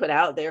what they put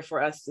out there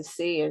for us to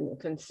see and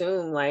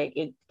consume. Like,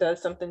 it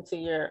does something to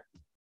your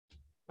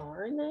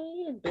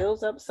RNA. It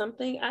builds up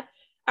something.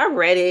 I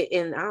read it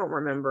and I don't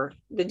remember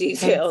the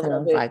details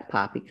of it. Like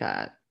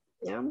poppycock.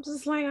 Yeah, I'm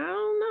just like, I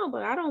don't know,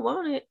 but I don't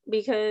want it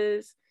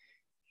because.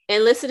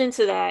 And listening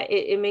to that,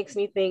 it makes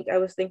me think, I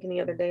was thinking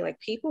the other day,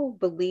 like people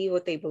believe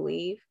what they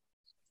believe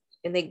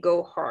and they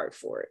go hard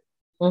for it.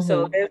 Mm-hmm.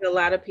 So there's a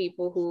lot of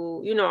people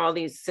who, all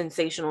these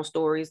sensational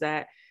stories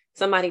that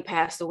somebody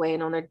passed away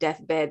and on their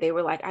deathbed, they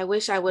were like, I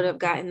wish I would have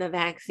gotten the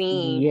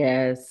vaccine.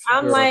 Yes.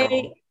 I'm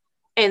like,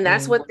 and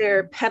that's what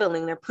they're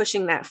peddling. They're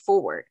pushing that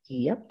forward.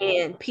 Yep.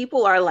 And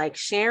people are like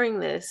sharing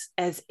this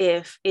as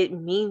if it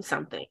means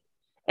something,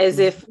 as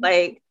if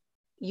like,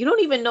 you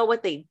don't even know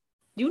what they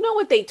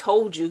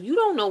told you. You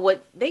don't know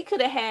what they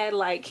could have had,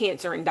 like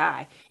cancer and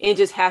die and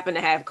just happen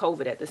to have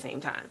COVID at the same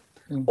time.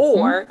 Mm-hmm.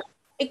 Or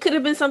it could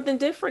have been something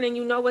different.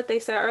 And what they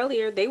said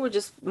earlier, they were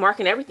just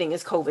marking everything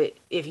as COVID.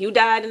 If you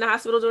died in the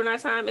hospital during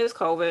that time, it's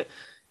COVID.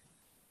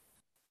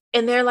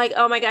 And they're like,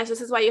 oh my gosh,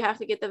 this is why you have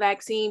to get the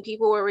vaccine.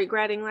 People were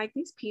regretting, like,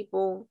 these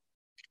people,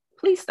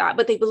 please stop.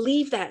 But they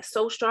believe that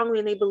so strongly.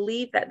 And they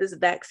believe that this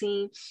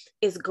vaccine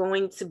is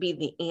going to be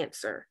the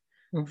answer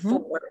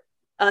for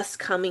us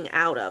coming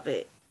out of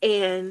it.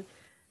 And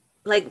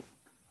like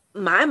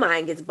my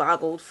mind gets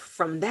boggled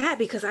from that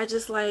because I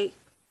just like,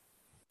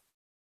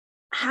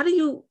 how do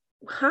you,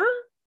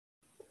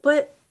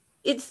 but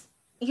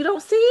you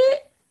don't see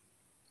it.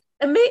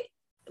 And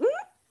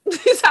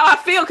it's how I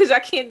feel because I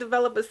can't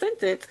develop a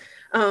sentence.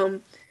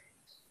 And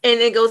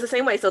it goes the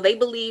same way. So they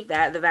believe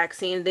that the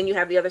vaccine, then you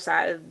have the other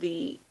side of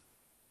the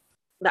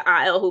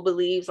aisle who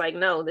believes like,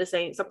 no,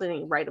 something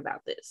ain't right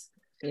about this.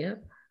 Yeah.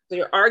 So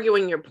you're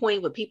arguing your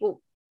point, but people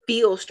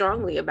feel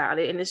strongly about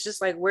it. And it's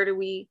just like,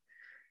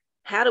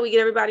 how do we get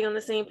everybody on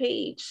the same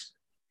page?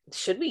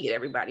 Should we get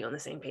everybody on the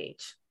same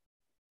page?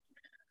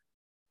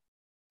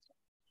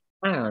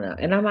 I don't know.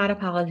 And I'm not a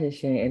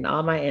politician and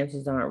all my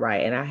answers aren't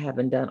right. And I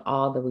haven't done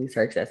all the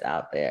research that's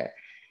out there.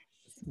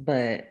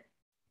 But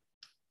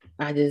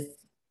I just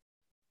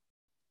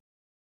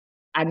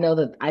I know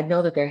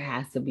that there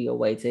has to be a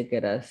way to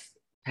get us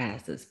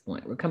past this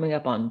point. We're coming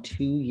up on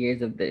 2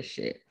 years of this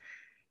shit.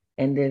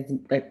 And there's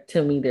like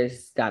to me,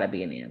 there's gotta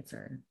be an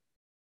answer.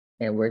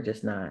 And we're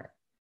just not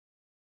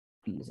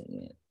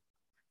using it.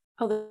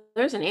 Oh,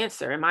 there's an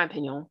answer, in my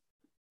opinion.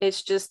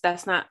 It's just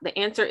that's not the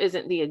answer,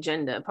 isn't the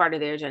agenda, part of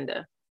their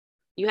agenda.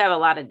 You have a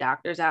lot of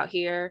doctors out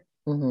here,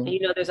 and you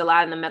know, there's a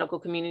lot in the medical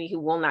community who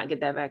will not get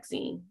that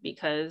vaccine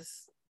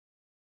because,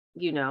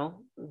 you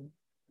know,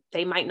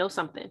 they might know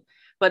something.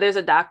 But there's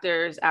a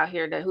doctors out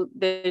here that who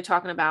they're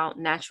talking about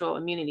natural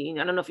immunity.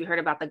 I don't know if you heard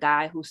about the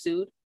guy who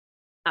sued,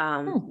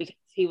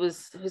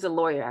 because he's a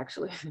lawyer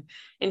actually,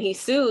 and he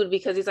sued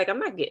because he's like, I'm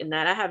not getting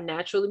that. I have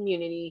natural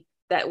immunity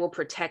that will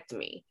protect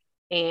me,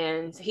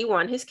 and he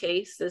won his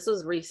case. This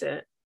was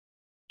recent,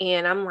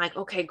 and I'm like,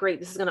 okay,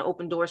 great. This is going to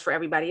open doors for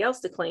everybody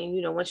else to claim.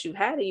 You know, once you've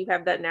had it, you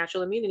have that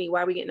natural immunity.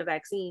 Why are we getting a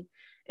vaccine?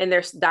 And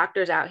there's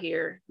doctors out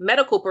here,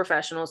 medical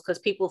professionals, because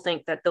people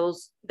think that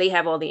they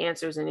have all the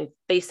answers, and if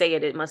they say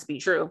it, it must be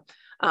true.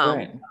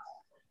 Right.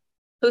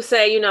 Who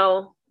say, you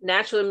know,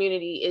 natural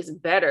immunity is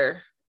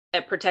better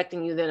at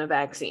protecting you than a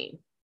vaccine.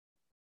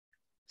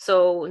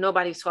 So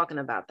nobody's talking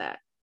about that.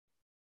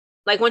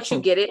 Like once you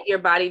get it, your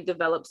body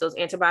develops those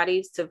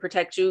antibodies to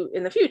protect you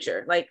in the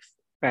future. Like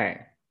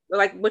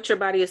what your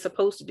body is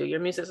supposed to do, your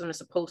immune system is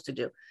supposed to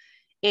do.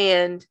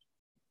 And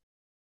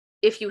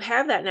if you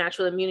have that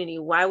natural immunity,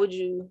 why would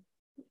you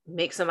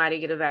make somebody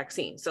get a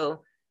vaccine?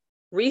 So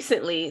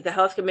recently, the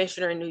health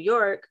commissioner in New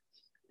York,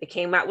 they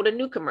came out with a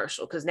new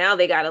commercial because now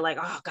they got to like,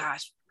 oh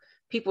gosh,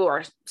 people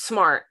are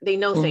smart. They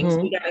know things.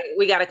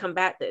 We got to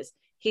combat this.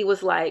 He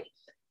was like,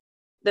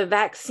 the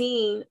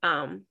vaccine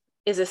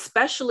is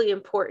especially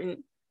important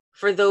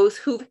for those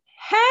who've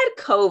had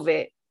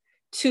COVID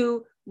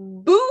to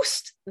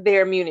boost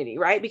their immunity,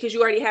 right? Because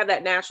you already have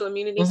that natural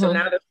immunity. So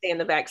now they're saying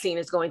the vaccine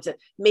is going to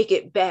make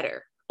it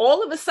better.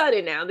 All of a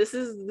sudden now, this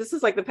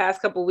is like the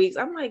past couple of weeks.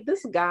 I'm like,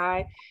 this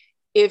guy,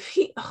 if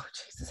he, oh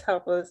Jesus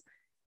help us.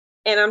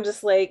 And I'm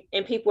just like,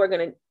 and people are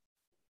going to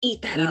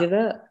eat it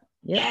up.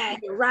 Yeah,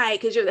 you're right.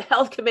 Because you're the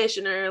health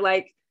commissioner,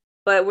 like,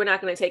 but we're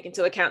not going to take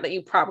into account that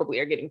you probably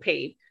are getting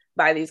paid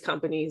by these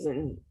companies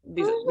and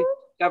these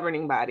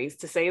governing bodies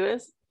to say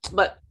this.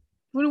 But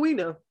what do we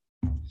know?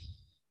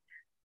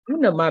 You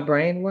know, my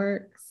brain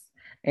works.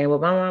 And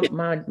what my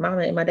mom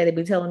and my daddy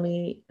be telling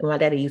me, and my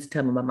daddy used to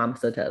tell me, my mom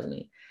still tells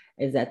me,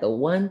 is that the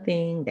one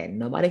thing that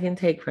nobody can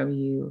take from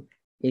you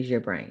is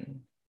your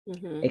brain.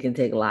 It can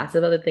take lots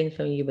of other things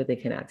from you, but they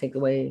cannot take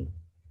away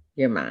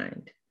your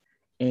mind.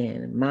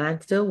 And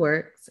mine still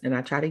works. And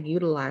I try to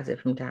utilize it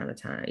from time to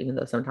time, even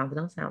though sometimes it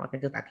don't sound like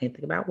it because I can't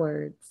think about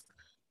words.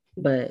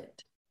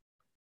 But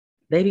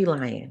they be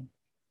lying.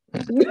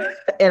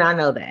 And I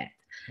know that.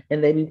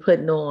 And they be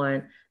putting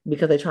on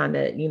because they're trying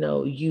to, you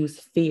know, use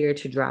fear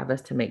to drive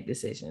us to make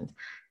decisions.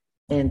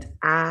 And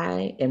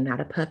I am not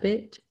a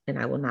puppet and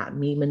I will not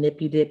be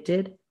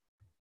manipulated.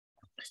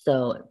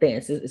 So the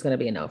answer is going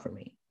to be a no for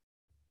me.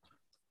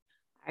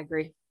 I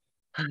agree.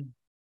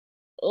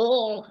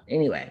 Oh,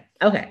 anyway.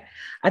 Okay.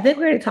 I think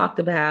we already talked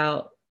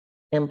about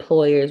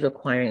employers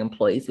requiring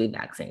employees to be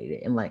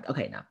vaccinated. And like,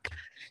 okay, no.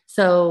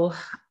 So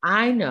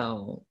I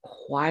know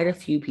quite a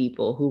few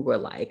people who were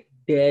like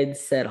dead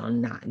set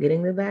on not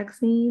getting the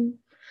vaccine.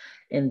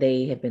 And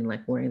they have been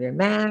like wearing their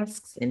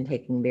masks and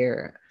taking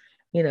their,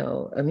 you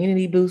know,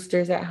 immunity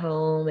boosters at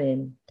home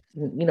and,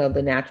 you know,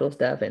 the natural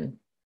stuff and,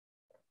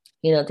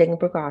 you know, taking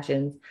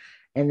precautions.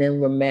 And then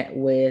we're met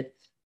with,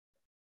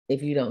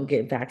 if you don't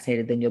get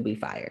vaccinated, then you'll be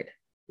fired.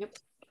 Yep.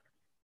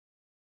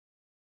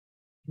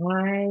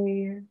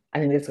 Why? I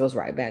think this goes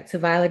right back to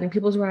violating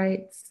people's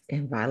rights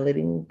and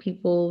violating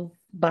people's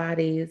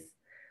bodies.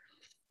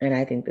 And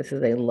I think this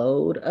is a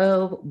load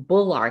of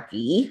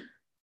bullarchy.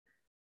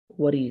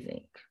 What do you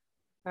think?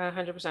 I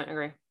 100%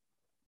 agree.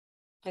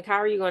 Like, how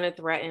are you going to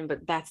threaten?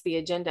 But that's the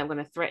agenda. I'm going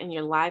to threaten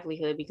your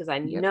livelihood because I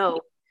know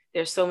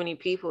there's so many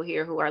people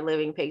here who are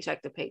living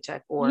paycheck to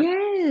paycheck or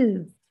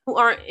who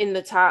aren't in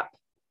the top.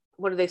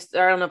 What are they?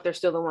 I don't know if they're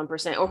still the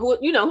 1% or who,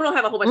 you know, who don't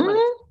have a whole bunch of money.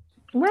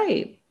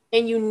 Right.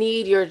 And you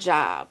need your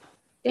job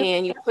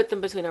and you put them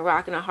between a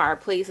rock and a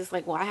hard place. It's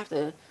like, well, I have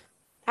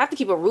to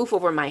keep a roof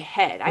over my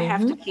head. I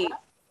have to keep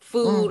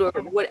food or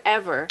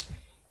whatever.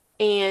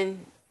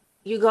 And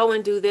you go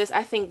and do this.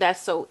 I think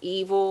that's so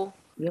evil,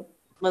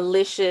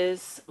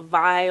 malicious,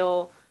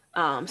 vile,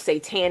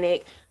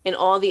 satanic, and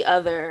all the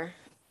other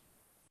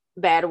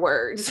bad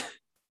words.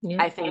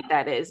 I think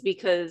that is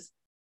because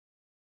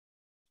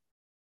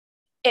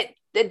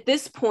at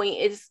this point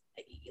is,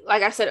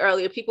 like I said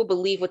earlier, people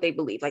believe what they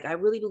believe. Like, I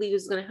really believe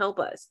this is going to help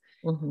us.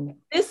 At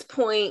this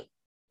point,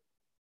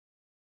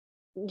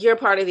 you're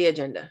part of the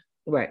agenda.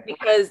 Right.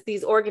 Because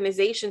these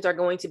organizations are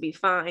going to be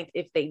fined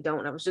if they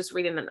don't. I was just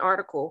reading an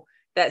article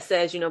that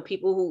says, you know,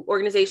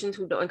 organizations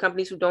who don't, and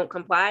companies who don't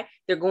comply,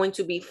 they're going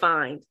to be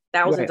fined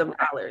thousands of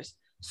dollars.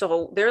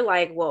 So they're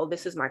like, well,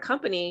 this is my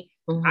company.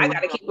 I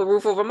got to keep a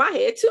roof over my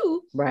head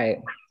too. Right.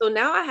 So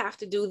now I have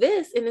to do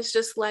this. And it's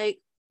just like,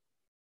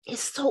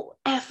 it's so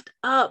effed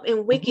up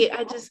and wicked.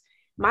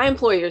 My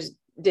employers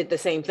did the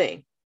same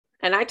thing.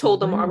 And I told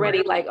them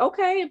already, like,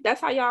 okay, if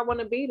that's how y'all want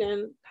to be,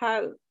 then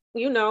how,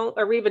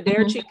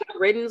 arrivederci,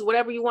 riddance,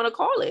 whatever you want to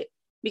call it.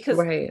 Because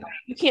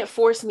you can't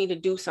force me to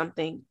do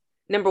something.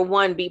 Number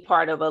one, be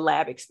part of a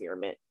lab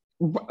experiment.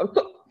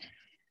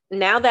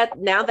 Now that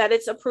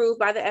it's approved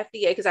by the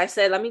FDA, because I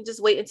said, let me just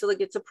wait until it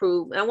gets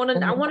approved. And I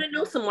want to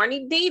know some more. I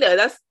need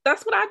data.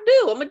 That's what I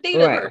do. I'm a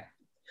data person.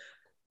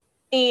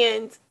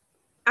 And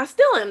I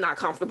still am not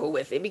comfortable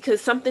with it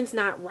because something's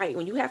not right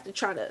when you have to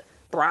try to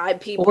bribe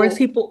people. Or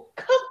people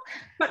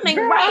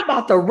I'm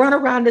about to run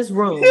around this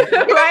room.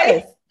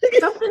 Right?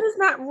 Something is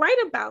not right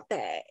about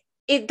that.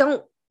 It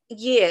don't.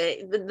 Yeah,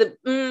 it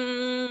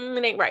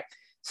ain't right.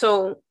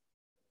 So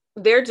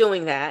they're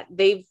doing that.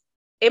 They've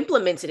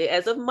implemented it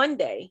as of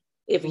Monday.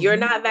 If you're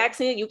not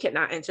vaccinated, you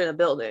cannot enter the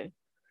building.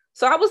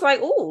 So I was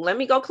like, oh, let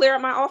me go clear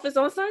out my office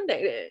on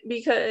Sunday then,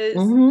 because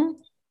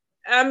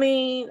I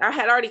mean, I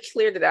had already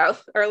cleared it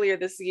out earlier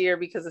this year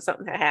because of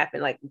something that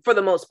happened, like for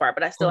the most part,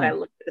 but I still had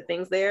looked at the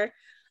things there.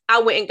 I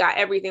went and got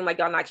everything, like,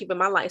 y'all not keeping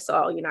my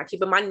Lysol, you're not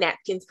keeping my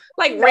napkins,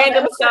 like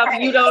random stuff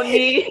you don't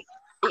need.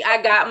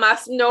 I got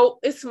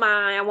it's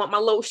mine. I want my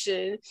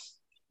lotion.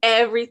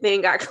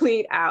 Everything got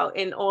cleaned out.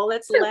 And all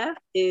that's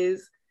left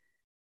is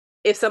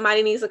if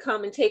somebody needs to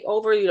come and take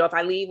over, if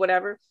I leave,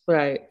 whatever.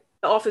 Right.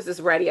 The office is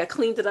ready. I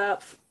cleaned it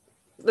up.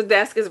 The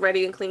desk is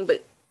ready and clean,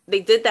 but they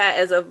did that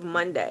as of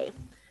Monday.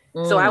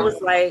 So I was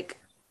like,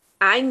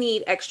 I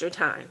need extra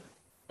time.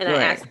 And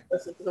I asked the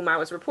person to whom I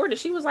was reporting.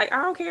 She was like,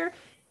 I don't care.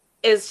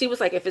 She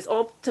was like, if it's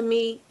all to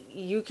me,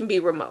 you can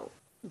be remote.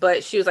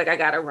 But she was like, I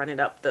got to run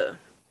it up the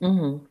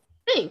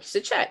thing to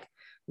check.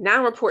 Now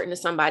I'm reporting to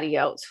somebody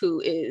else who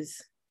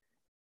is,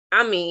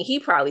 I mean, he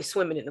probably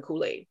swimming in the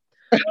Kool-Aid.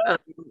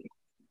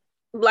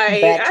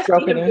 Like, I see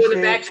him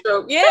doing the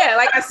backstroke. Yeah,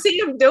 like I see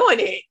him doing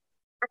it.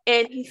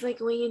 And he's like,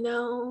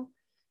 well,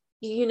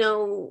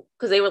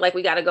 because they were like,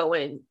 we got to go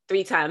in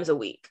 3 times a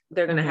week.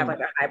 They're going to have like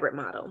a hybrid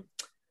model.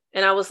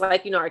 And I was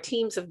like, our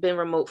teams have been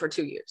remote for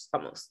 2 years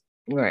almost.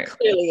 Right.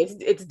 Clearly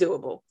it's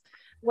doable.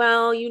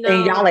 Well, and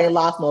y'all ain't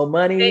lost no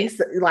money.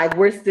 Like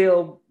we're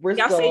still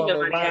saving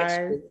money.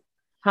 Actually.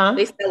 Huh?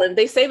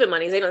 They saving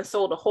money. They done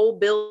sold a whole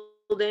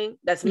building.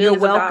 That's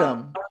millions. You're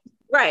welcome.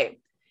 Right.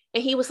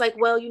 And he was like,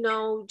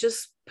 well,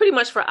 just pretty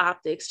much for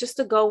optics, just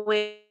to go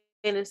in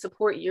and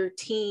support your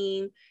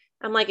team.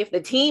 I'm like, if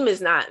the team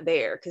is not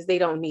there, because they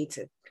don't need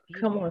to.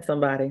 Come on,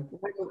 somebody.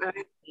 I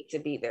need to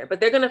be there, but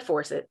they're going to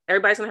force it.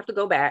 Everybody's going to have to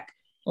go back.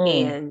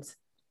 And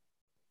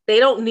they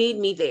don't need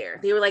me there.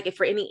 They were like, if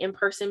for any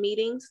in-person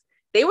meetings,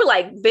 they were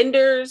like,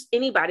 vendors,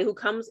 anybody who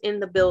comes in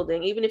the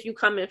building, even if you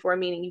come in for a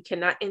meeting, you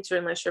cannot enter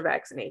unless you're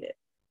vaccinated.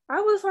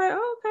 I was like,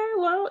 okay,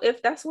 well,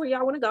 if that's where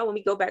y'all want to go, when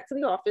we go back to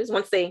the office,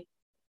 once they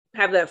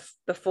have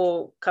the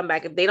full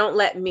comeback, if they don't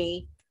let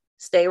me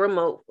stay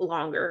remote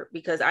longer,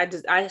 because I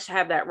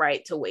have that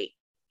right to wait.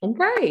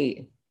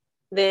 Right.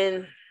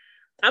 Then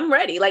I'm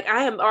ready. Like,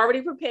 I am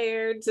already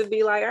prepared to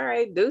be like, all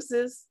right,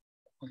 deuces.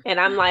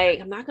 And I'm like,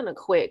 I'm not going to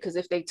quit, because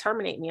if they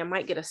terminate me, I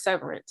might get a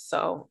severance.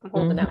 So I'm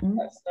holding out for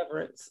that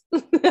severance.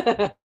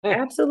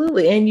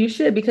 Absolutely. And you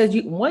should, because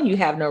you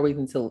have no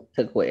reason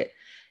to quit.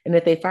 And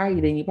if they fire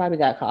you, then you probably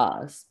got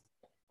cause.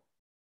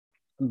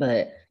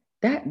 But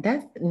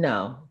that's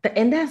no.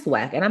 And that's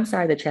whack. And I'm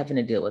sorry that you're having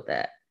to deal with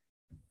that.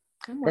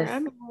 I'm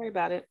not worried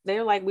about it.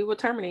 They're like, we will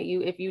terminate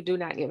you if you do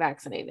not get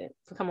vaccinated.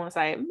 So come on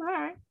site. All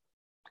right,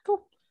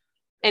 cool.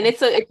 And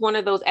it's one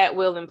of those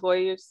at-will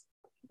employers.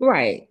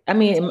 Right. I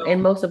mean,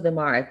 and most of them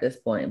are at this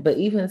point, but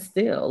even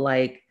still,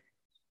 like,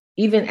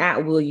 even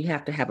at will, you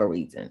have to have a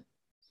reason.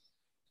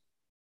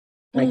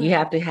 Like, you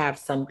have to have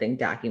something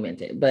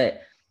documented.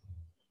 But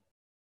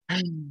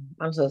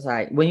I'm so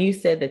sorry. When you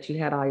said that you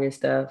had all your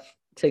stuff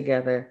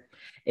together,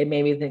 it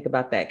made me think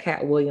about that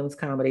Cat Williams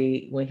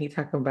comedy when he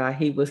talking about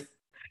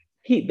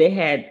they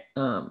had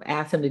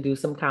asked him to do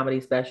some comedy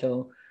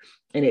special,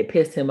 and it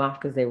pissed him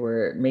off because they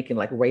were making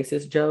like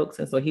racist jokes.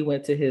 And so he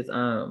went to his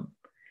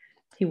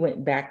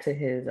back to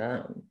his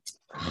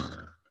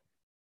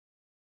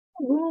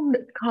room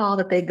call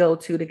that they go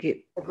to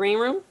get the green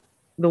room,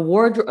 the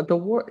wardrobe,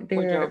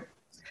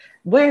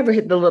 wherever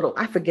the little,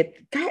 I forget.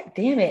 God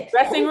damn it.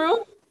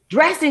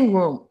 Dressing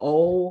room.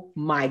 Oh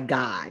my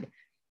God.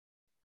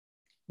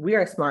 We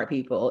are smart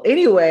people.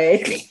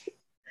 Anyway.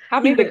 How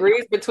many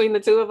degrees between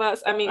the two of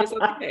us? I mean, it's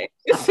okay.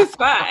 It's just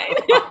fine.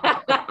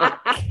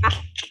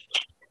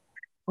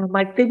 I'm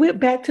like, they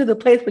went back to the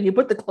place where you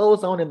put the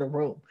clothes on in the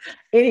room.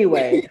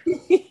 Anyway,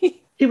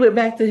 he went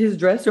back to his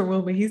dressing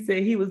room and he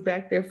said he was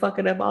back there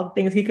fucking up all the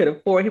things he could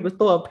afford. He was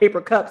throwing paper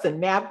cups and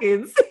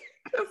napkins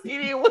because he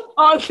didn't want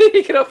all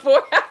he could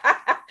afford.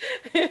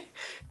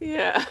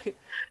 Yeah.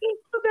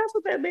 So that's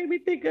what that made me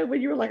think of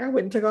when you were like, I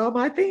went and took all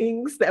my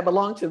things that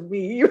belonged to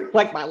me. You were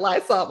like, my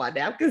Lysol, my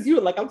napkins. You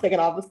were like, I'm taking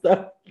all the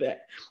stuff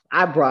that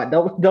I brought.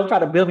 Don't try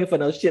to bill me for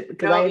no shit,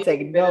 because I ain't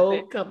taking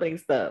no company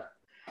stuff.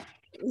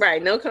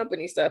 Right, no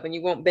company stuff, and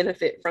you won't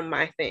benefit from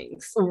my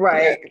things.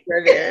 Right.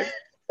 They're there.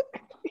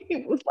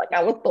 It was like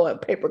I was throwing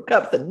paper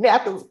cups and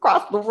napkins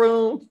across the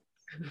room.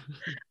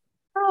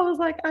 I was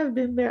like, I've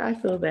been there. I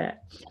feel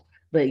that.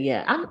 But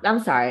yeah,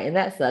 I'm sorry, and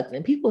that sucks.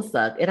 And people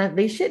suck, and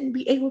they shouldn't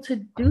be able to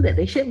do that.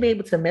 They shouldn't be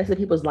able to mess with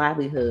people's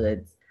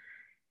livelihoods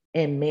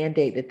and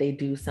mandate that they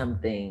do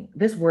something.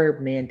 This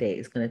word mandate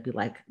is going to be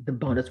like the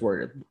bonus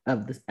word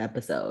of this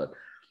episode.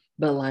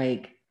 But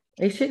like,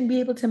 they shouldn't be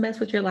able to mess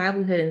with your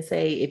livelihood and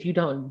say, if you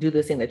don't do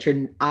this thing that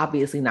you're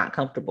obviously not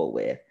comfortable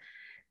with,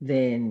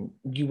 then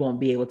you won't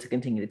be able to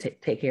continue to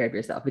take care of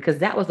yourself. Because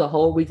that was the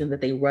whole reason that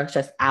they rushed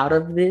us out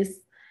of this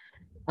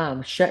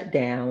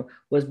shutdown,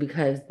 was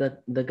because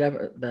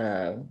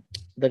the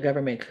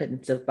government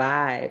couldn't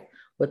survive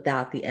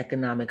without the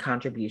economic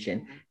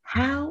contribution.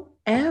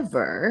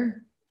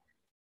 However,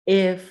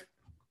 if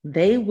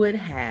they would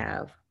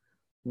have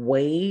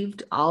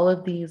waived all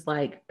of these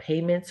like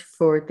payments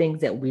for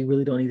things that we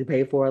really don't need to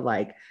pay for,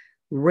 like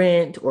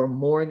rent or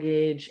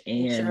mortgage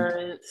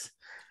and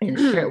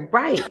insurance,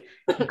 right?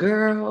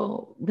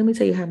 Girl, let me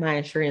tell you how my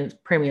insurance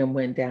premium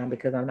went down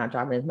because I'm not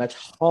driving as much.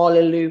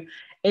 Hallelujah.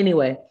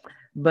 Anyway,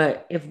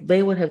 but if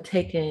they would have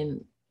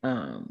taken,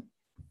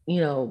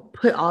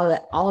 put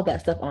all of that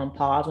stuff on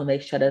pause when they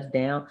shut us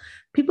down,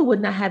 people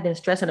would not have been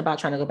stressing about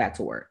trying to go back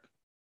to work,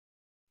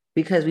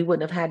 because we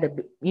wouldn't have had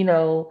to,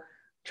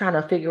 trying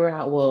to figure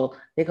out, well,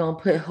 they're going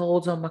to put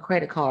holds on my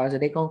credit cards, or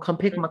they're going to come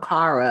pick my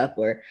car up.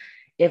 Or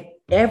if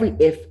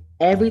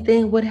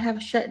everything would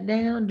have shut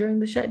down during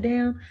the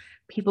shutdown,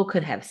 people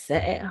could have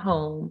sat at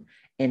home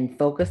and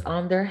focused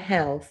on their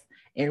health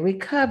and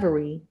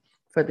recovery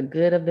for the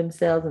good of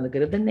themselves and the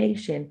good of the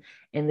nation.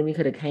 And then we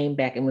could have came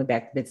back and went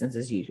back to business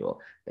as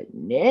usual. But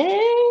no,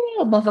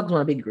 motherfuckers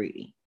want to be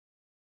greedy.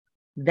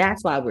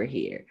 That's why we're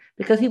here,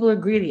 because people are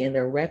greedy and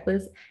they're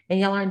reckless, and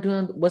y'all aren't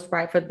doing what's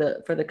right for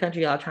the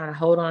country. Y'all trying to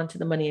hold on to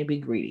the money and be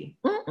greedy.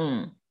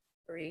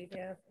 Greed,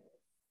 yeah.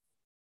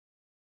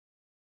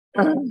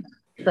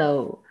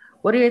 So,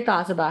 what are your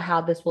thoughts about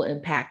how this will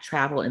impact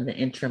travel in the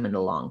interim and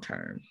the long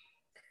term?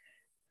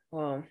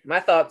 Well, my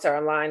thoughts are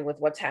aligned with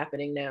what's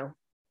happening now.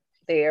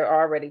 They're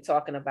already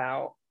talking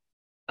about,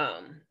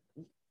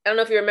 I don't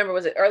know if you remember,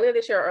 was it earlier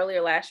this year or earlier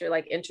last year,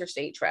 like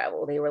interstate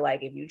travel? They were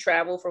like, if you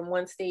travel from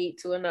one state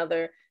to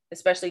another,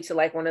 especially to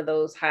like one of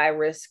those high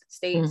risk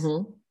states,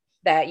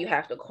 that you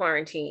have to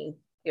quarantine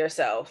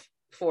yourself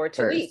for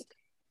 2 weeks.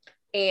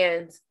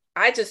 And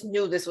I just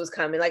knew this was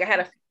coming. Like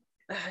I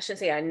shouldn't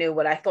say I knew,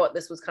 but I thought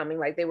this was coming.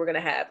 Like they were going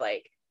to have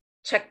like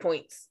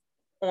checkpoints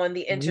on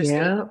the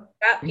interstate,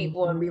 stop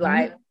people and be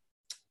like,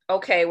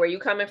 okay, where you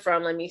coming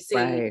from? Let me see.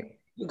 Right.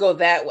 You go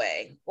that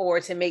way,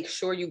 or to make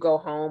sure you go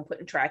home,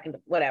 putting tracking,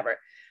 whatever.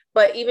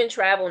 But even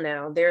travel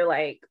now, they're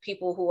like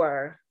people who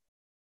are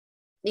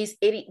these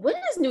idiots. What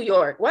is New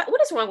York? What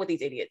is wrong with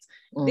these idiots?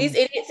 These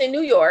idiots in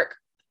New York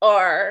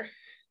are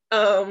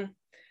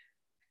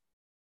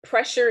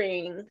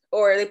pressuring,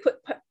 or they put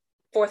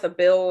forth a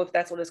bill, if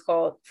that's what it's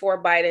called,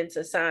 for Biden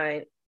to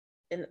sign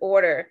in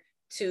order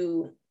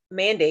to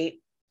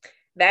mandate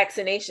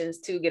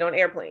vaccinations to get on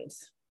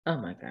airplanes. Oh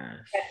my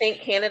gosh. I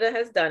think Canada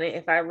has done it,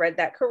 if I read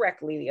that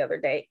correctly the other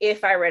day,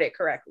 if I read it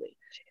correctly.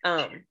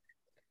 And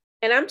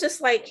I'm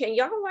just like, can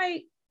y'all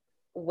like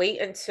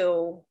wait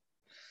until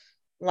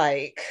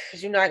like,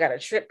 because I got a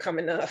trip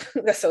coming up.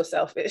 That's so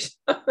selfish.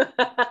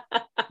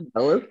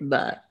 No, it's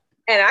not.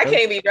 And I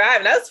can't be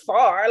driving. That's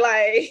far.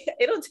 Like,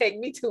 it'll take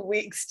me 2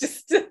 weeks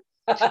just to.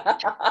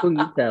 Who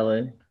you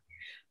telling?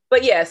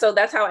 But yeah, so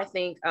that's how I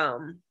think.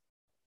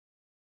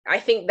 I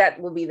think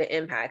that will be the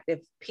impact. If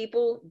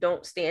people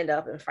don't stand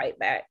up and fight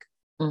back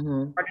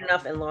hard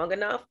enough and long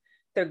enough,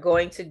 they're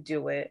going to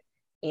do it.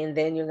 And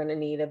then you're going to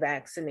need a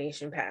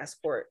vaccination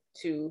passport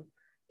to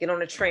get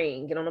on a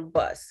train, get on a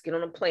bus, get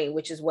on a plane,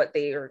 which is what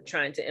they are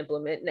trying to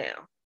implement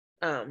now.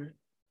 And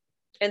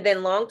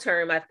then long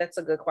term, that's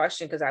a good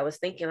question, because I was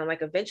thinking, I'm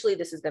like, eventually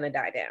this is going to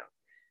die down.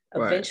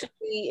 Eventually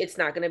it's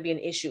not going to be an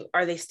issue.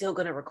 Are they still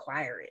going to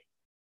require it?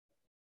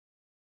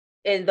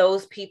 And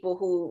those people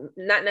who,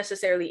 not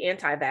necessarily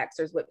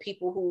anti-vaxxers, but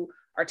people who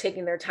are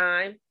taking their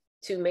time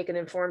to make an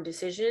informed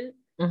decision,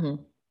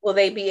 will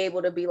they be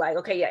able to be like,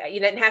 okay, yeah,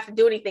 you didn't have to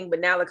do anything, but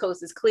now the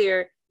coast is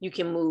clear, you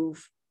can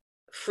move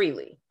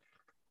freely.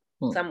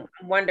 So I'm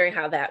wondering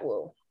how that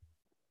will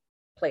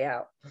play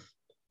out.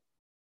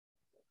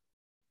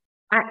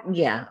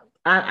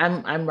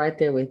 I'm right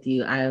there with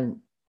you. I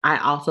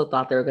also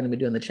thought they were going to be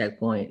doing the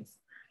checkpoints.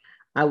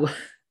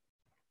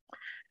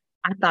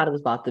 I thought it was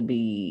about to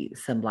be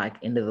some like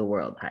end of the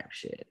world type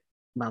shit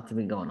about to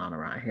be going on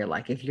around here.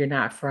 Like, if you're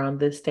not from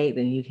this state,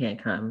 then you can't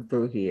come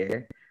through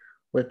here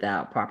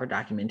without proper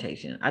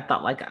documentation. I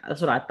thought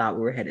that's what I thought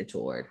we were headed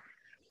toward.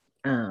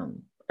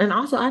 And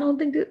also, I don't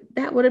think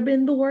that would have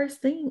been the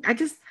worst thing. I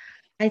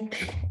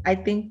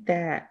think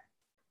that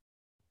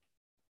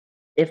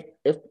if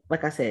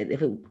like I said,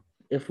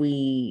 if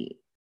we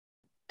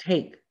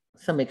take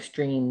some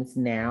extremes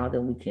now,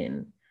 then we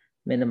can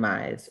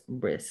minimize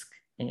risk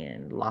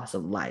and loss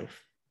of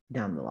life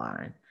down the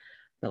line.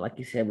 But like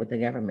you said, with the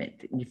government,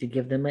 if you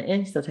give them an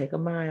inch, they'll take a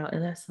mile.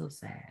 And that's so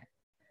sad,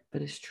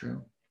 but it's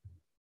true.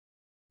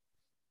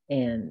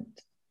 And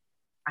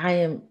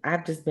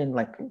I've just been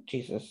like,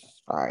 Jesus,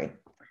 sorry.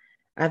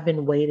 I've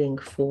been waiting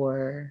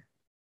for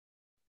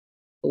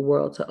the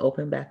world to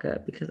open back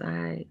up because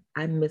I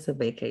miss a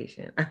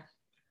vacation.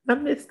 I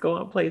miss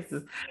going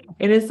places.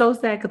 And it's so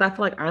sad because I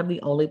feel like I'm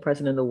the only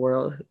person in the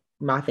world,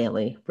 my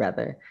family,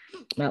 rather,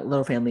 my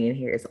little family in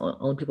here is the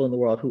only people in the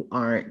world who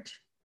aren't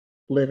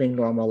living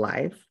normal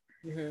life.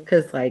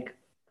 Because like,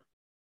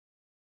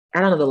 I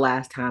don't know the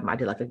last time I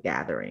did like a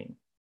gathering.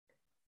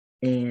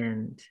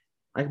 And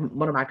like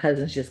one of my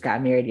cousins just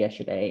got married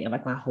yesterday and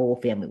like my whole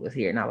family was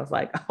here. And I was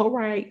like, all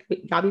right,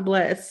 y'all be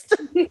blessed.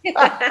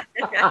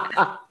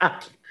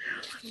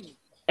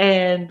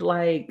 And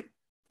like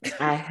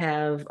I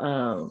have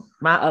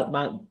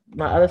my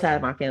other side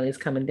of my family is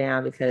coming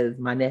down because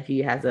my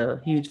nephew has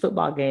a huge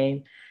football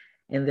game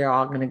and they're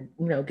all gonna,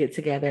 get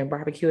together and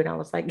barbecue. And I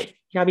was like,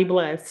 y'all be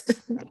blessed.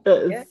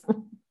 Because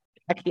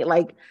I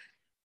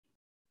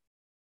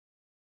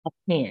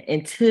can't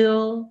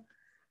until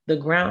the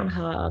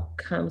groundhog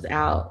comes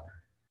out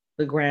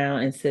the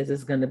ground and says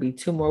it's going to be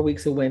 2 more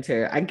weeks of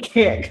winter. I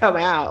can't come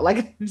out.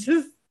 Like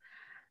just,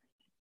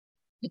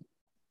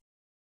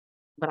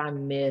 but I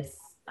miss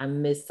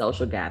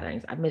social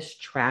gatherings. I miss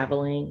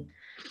traveling.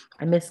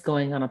 I miss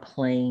going on a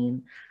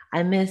plane.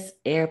 I miss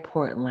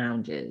airport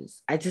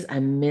lounges. I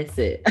miss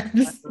it.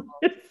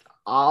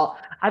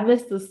 I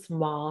miss the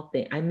small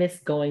thing. I miss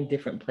going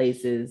different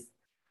places.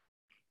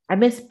 I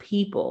miss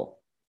people.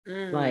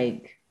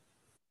 Like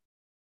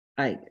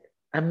I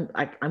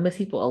miss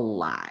people a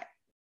lot.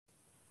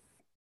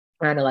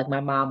 I know like my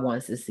mom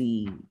wants to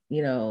see,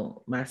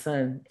 my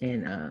son,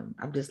 and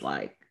I'm just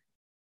like,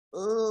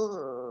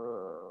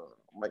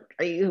 like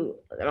I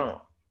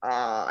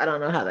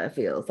don't know how that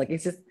feels. Like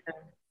it's just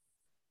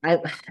I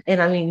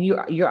mean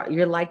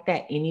you're like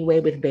that anyway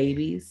with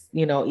babies,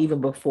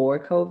 even before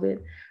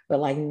COVID, but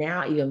like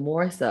now even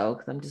more so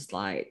because I'm just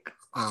like,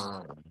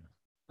 I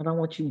don't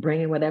want you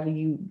bringing whatever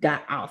you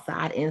got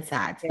outside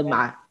inside to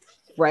my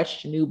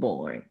fresh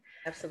newborn.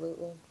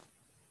 Absolutely.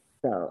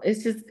 So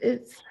it's just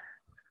it's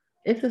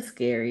a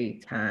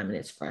scary time and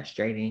it's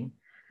frustrating.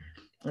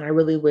 And I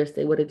really wish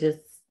they would have just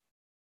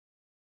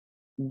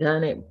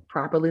done it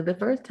properly the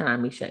first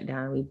time we shut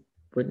down. We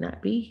would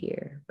not be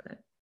here, but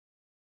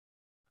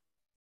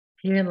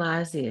herein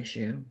lies the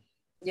issue.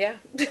 Yeah.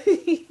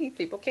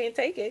 People can't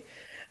take it.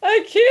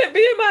 I can't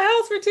be in my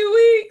house for 2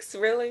 weeks.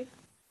 Really?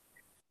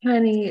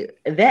 Honey,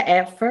 that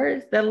at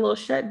first, that little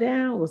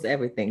shutdown was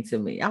everything to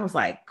me. I was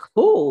like,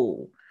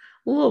 cool,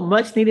 a little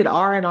much needed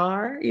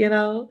R&R,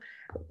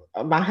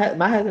 My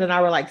husband and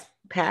I were like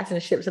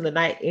passing ships in the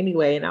night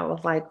anyway. And I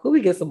was like, cool,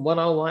 we get some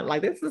one-on-one.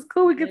 Like, this is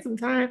cool. We get some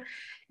time.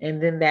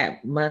 And then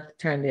that month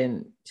turned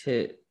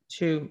into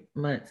 2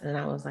 months. And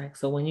I was like,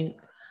 so when you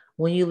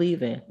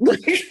leaving? When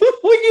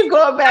you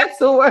going back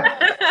to work?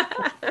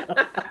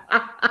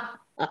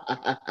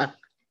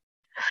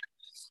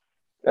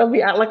 I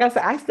mean, like I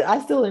said, I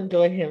still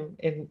enjoy him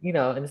and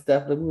and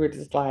stuff, but we were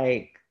just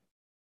like,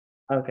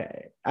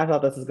 okay, I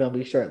thought this was gonna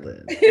be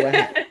short-lived.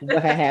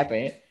 What had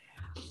happened?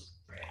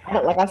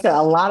 Like I said,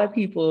 a lot of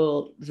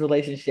people's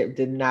relationship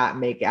did not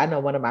make it. I know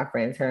one of my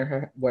friends, her and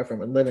her boyfriend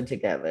were living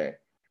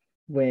together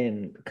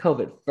when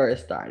COVID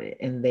first started,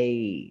 and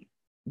they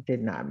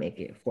did not make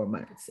it 4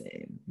 months,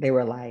 and they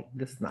were like,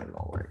 "This is not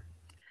gonna work."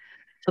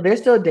 So they're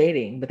still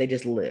dating, but they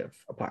just live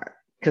apart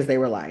because they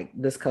were like,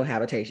 "This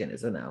cohabitation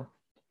is a no."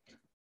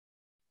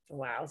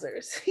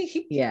 Wowzers.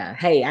 Yeah.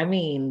 Hey, I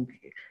mean,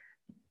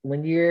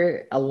 when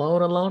you're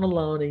alone,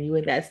 and you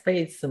in that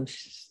space, some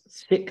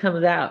shit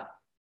comes out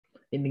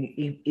and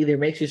it either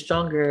makes you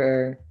stronger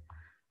or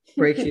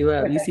breaks you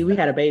up. You see, we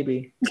had a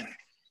baby.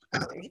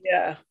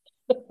 Yeah.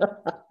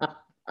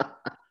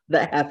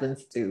 That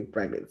happens too.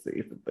 Pregnancy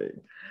is a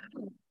thing.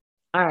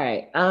 All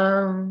right.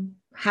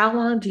 How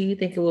long do you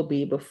think it will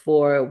be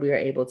before we are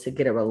able to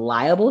get a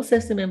reliable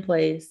system in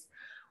place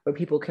where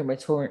people can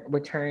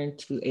return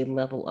to a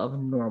level of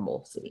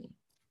normalcy?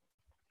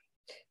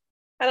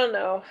 I don't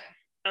know.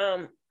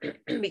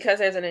 Because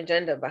there's an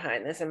agenda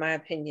behind this, in my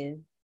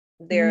opinion.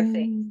 There are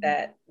things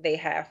that they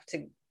have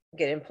to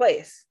get in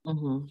place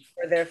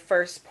for their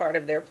first part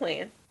of their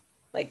plan.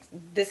 Like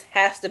this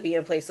has to be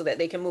in place so that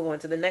they can move on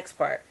to the next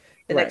part,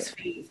 the next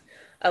phase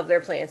of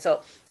their plan.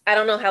 So I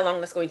don't know how long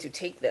that's going to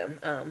take them.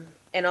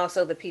 And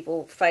also the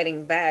people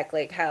fighting back,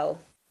 like how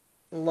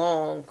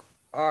long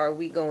are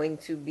we going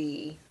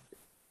to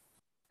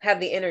have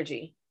the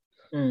energy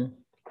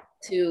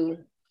to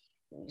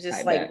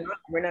just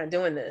we're not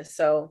doing this.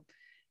 So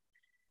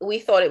we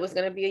thought it was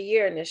going to be a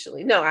year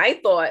initially. No, I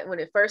thought when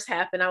it first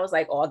happened, I was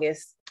like,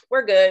 August,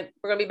 we're good.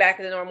 We're going to be back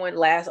to the normal one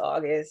last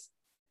August.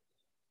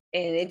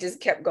 And it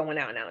just kept going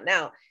out and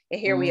out. And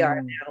here we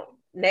are now.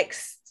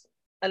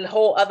 A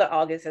whole other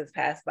August has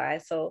passed by.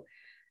 So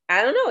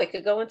I don't know. It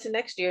could go into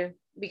next year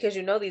because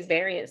these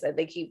variants that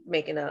they keep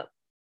making up,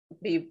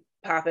 be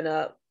popping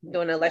up,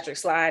 doing an electric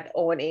slide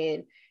on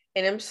in.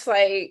 And I'm just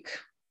like,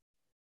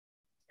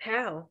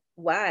 How?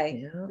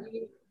 Why? Yeah.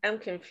 I'm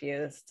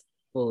confused.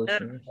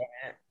 Foolishness.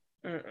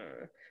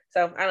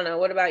 So I don't know.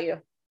 What about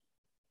you?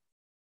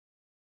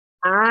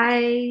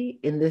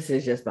 And this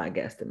is just my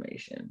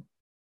guesstimation,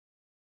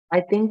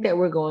 I think that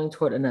we're going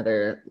toward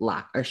another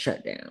lock or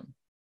shutdown.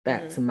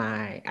 That's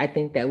I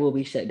think that we'll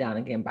be shut down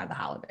again by the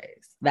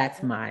holidays.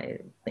 That's my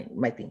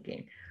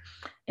thinking.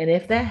 And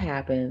if that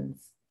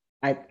happens,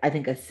 I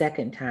think a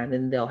second time,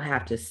 then they'll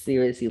have to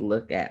seriously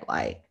look at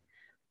like,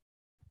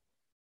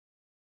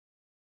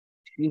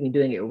 even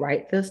doing it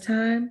right this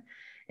time.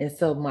 And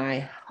so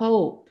my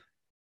hope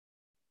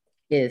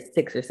is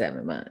 6 or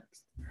 7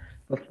 months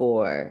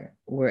before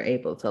we're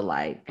able to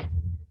like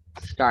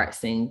start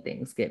seeing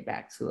things get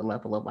back to a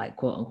level of like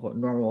quote unquote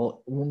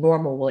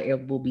normal where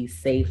it will be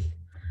safe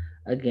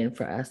again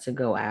for us to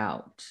go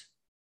out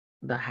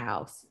the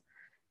house,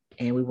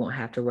 and we won't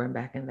have to run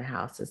back in the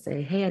house to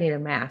say, hey, I need a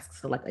mask.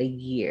 So like a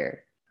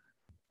year,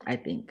 I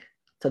think.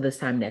 So this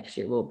time next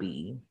year we'll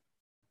be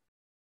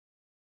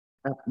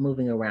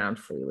moving around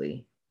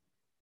freely.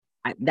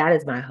 That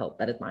is my hope.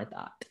 That is my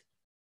thought.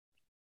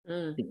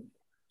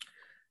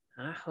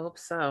 I hope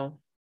so.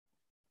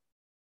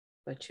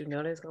 But you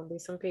know, there's gonna be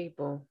some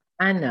people.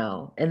 I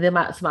know. And then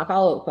my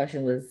follow-up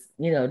question was,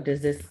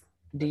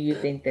 do you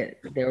think that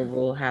there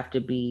will have to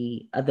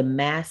be the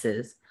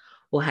masses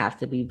will have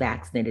to be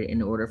vaccinated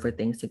in order for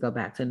things to go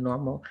back to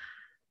normal?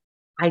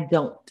 I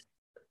don't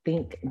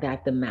think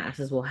that the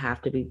masses will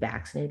have to be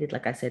vaccinated.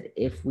 Like I said,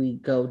 if we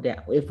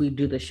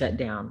do the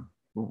shutdown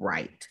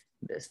right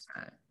this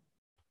time.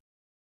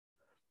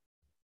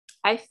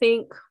 I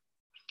think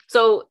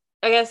so.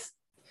 I guess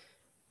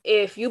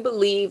if you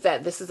believe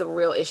that this is a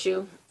real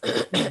issue,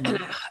 and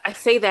I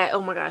say that,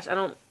 oh my gosh,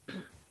 I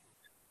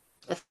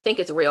think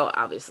it's real,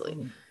 obviously.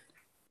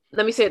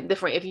 Let me say it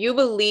different. If you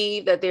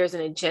believe that there's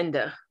an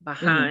agenda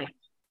behind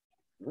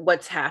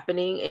what's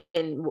happening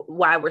and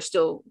why we're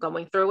still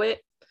going through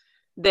it,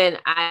 then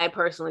I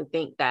personally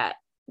think that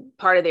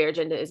part of their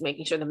agenda is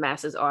making sure the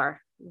masses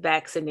are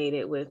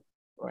vaccinated with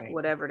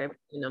whatever they're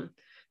putting them.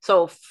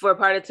 So for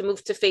part of to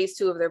move to phase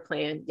 2 of their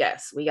plan,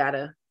 yes, we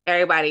gotta,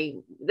 everybody,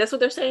 that's what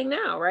they're saying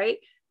now, right?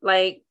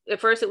 Like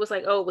at first it was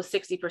like, oh, it was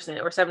 60%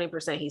 or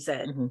 70%, he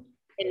said. And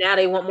now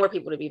they want more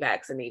people to be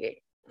vaccinated.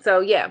 So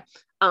yeah.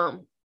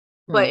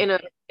 But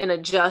in a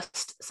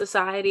just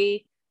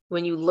society,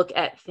 when you look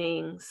at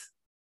things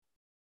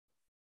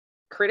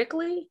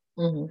critically,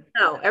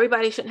 no,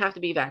 everybody shouldn't have to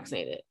be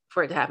vaccinated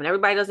for it to happen.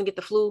 Everybody doesn't get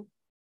the flu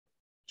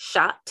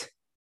shot.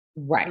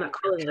 Right. I'm not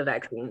calling it a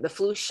vaccine. The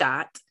flu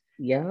shot.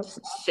 Yeah. So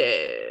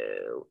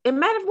it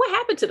matters what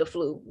happened to the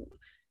flu.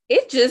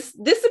 It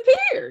just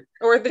disappeared,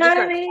 or they're just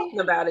not talking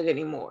about it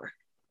anymore.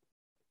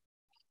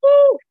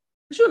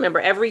 You remember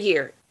every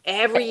year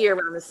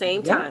around the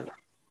same time,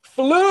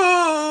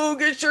 flu,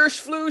 get your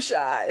flu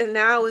shot. And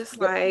now it's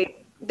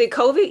like, did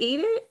COVID eat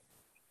it?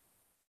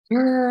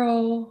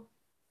 Girl,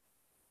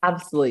 I'm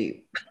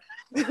asleep.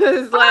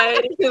 It's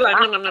like,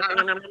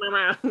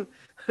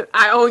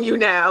 I own you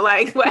now.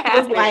 Like, what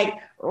happened? Like,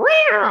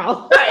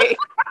 real. Right.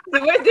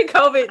 So what did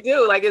COVID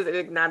do? Like, is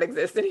it not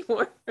exist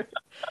anymore?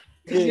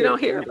 Because you don't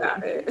hear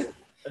about it.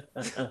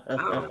 I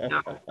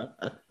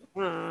don't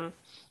know.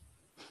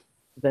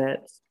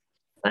 That's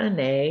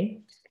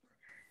funny.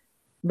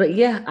 But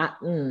yeah,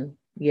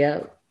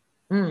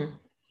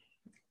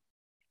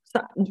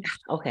 So,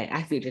 okay,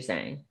 I see what you're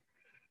saying.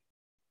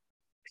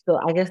 So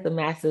I guess the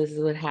masses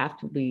would have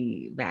to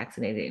be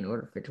vaccinated in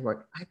order for it to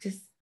work. I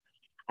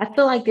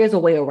feel like there's a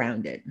way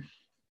around it.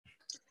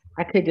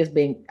 I could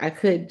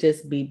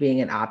just be being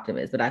an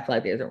optimist, but I feel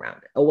like there's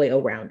a way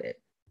around it.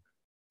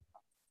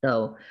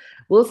 So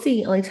we'll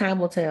see. Only time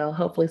will tell.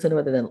 Hopefully sooner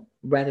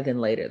rather than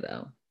later,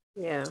 though.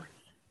 Yeah.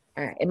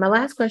 All right. And my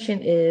last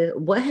question is,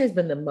 what has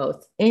been the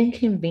most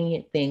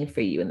inconvenient thing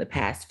for you in the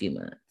past few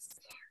months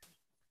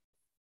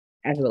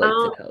as it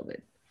relates to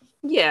COVID?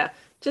 Yeah,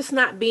 just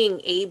not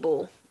being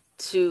able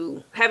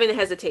to, having a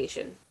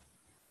hesitation.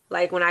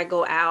 Like when I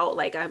go out,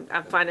 like I'm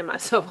finding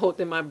myself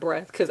holding my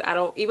breath because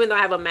even though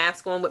I have a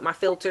mask on with my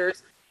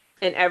filters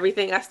and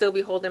everything, I still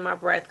be holding my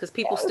breath because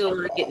people still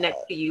want to get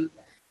next to you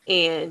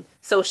and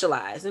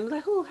socialize and be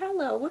like, oh,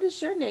 hello, what is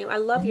your name? I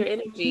love your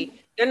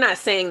energy. They're not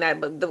saying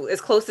that, but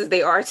as close as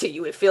they are to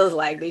you, it feels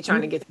like they're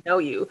trying to get to know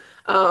you.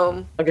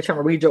 Like they're trying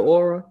to read your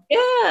aura.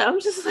 Yeah,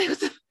 I'm just like,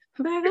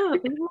 back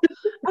up. We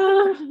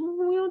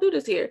don't do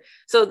this here.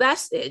 So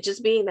that's it.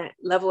 Just being that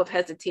level of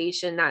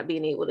hesitation, not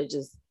being able to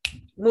just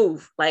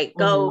move, like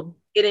go,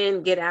 get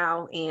in, get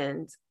out,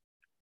 and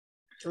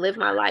live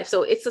my life.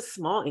 So it's a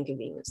small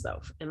inconvenience,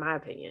 though, in my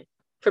opinion,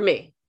 for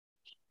me.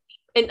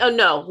 And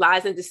no,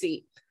 lies and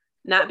deceit.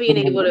 Not being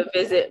able to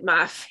visit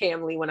my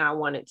family when I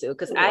wanted to,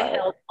 because I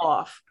held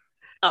off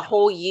a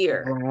whole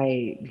year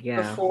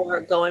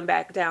before going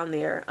back down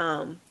there.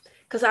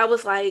 Because I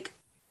was like,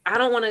 I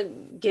don't want to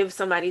give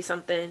somebody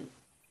something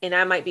and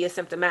I might be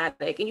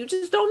asymptomatic and you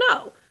just don't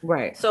know.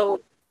 Right.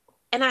 So,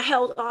 and I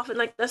held off, and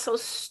like, that's so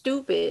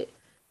stupid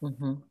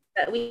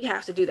that we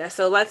have to do that.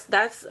 So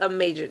that's a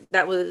major,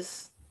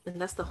 and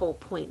that's the whole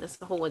point. That's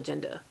the whole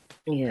agenda.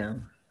 Yeah.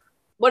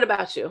 What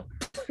about you?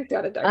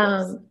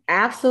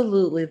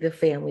 Absolutely the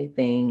family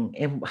thing.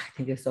 And I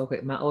think it's so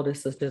great. My older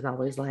sister's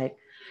always like,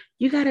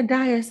 you gotta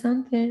die or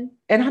something.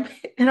 And I'll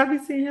be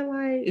sitting here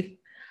like,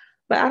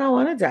 but I don't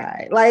want to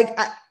die. Like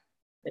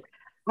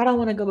I don't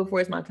want to go before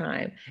it's my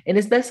time. And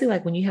especially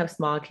like when you have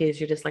small kids,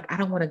 you're just like, I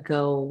don't want to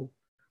go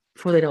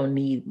before they don't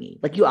need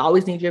me. Like you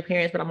always need your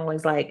parents, but I'm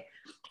always like,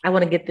 I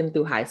want to get them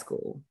through high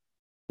school.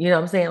 You know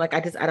what I'm saying? Like I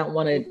don't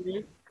want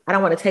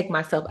to take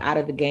myself out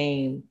of the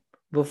game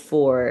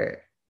before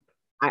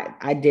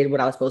I did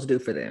what I was supposed to do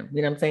for them.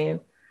 You know what I'm saying?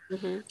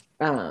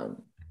 Mm-hmm.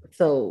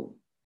 So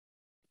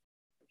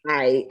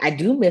I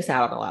do miss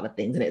out on a lot of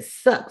things, and it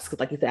sucks because,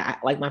 like you said,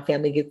 like my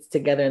family gets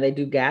together and they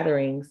do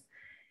gatherings,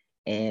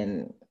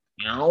 and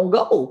I don't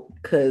go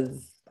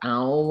because I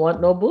don't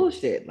want no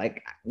bullshit.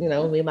 Like, you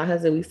know, me and my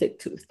husband, we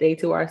stay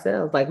to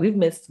ourselves. Like we've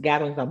missed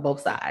gatherings on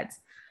both sides.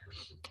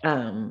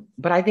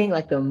 But I think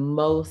like the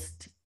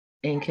most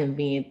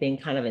inconvenient thing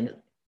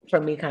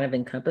for me kind of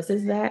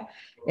encompasses that.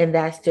 And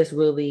that's just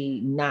really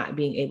not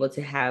being able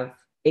to have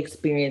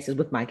experiences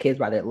with my kids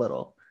while they're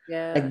little.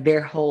 Yeah. Like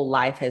their whole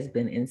life has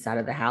been inside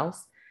of the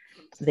house.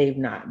 They've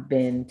not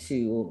been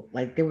to,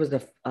 like, there was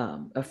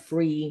a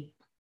free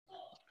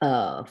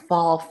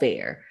fall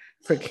fair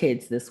for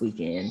kids this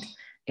weekend.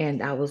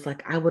 And I was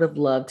like, I would have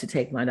loved to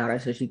take my daughter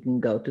so she can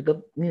go to the,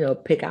 you know,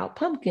 pick out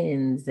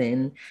pumpkins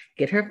and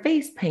get her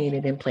face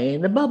painted and play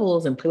in the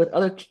bubbles and play with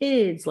other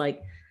kids.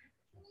 Like,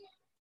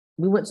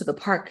 we went to the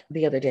park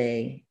the other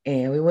day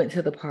and there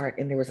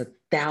was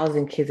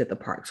 1,000 kids at the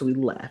park. So we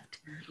left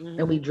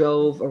and we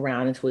drove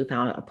around until we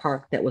found a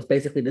park that was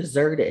basically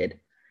deserted.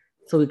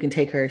 So we can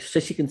take her so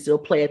she can still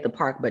play at the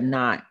park, but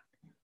not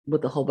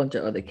with a whole bunch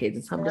of other kids.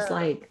 And so I'm just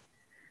like,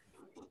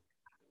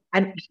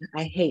 I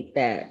hate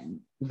that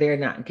they're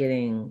not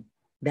getting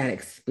that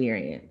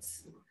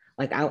experience.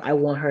 Like I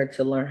want her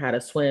to learn how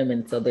to swim.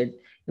 And so they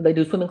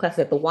do swimming classes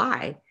at the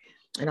Y.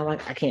 And I'm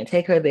like, I can't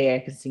take her there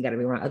because she got to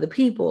be around other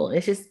people.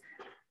 It's just,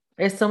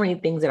 there's so many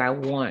things that I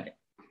want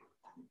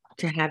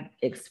to have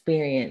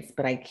experience,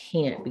 but I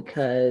can't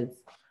because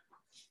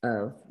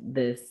of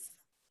this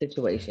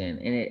situation.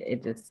 And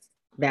it just,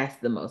 that's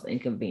the most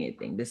inconvenient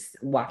thing. Just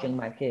watching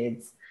my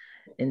kids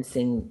and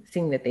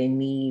seeing that they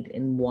need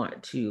and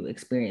want to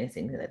experience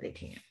things that they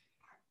can't.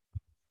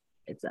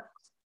 It sucks.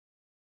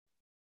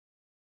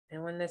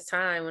 And when this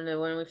time,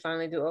 when we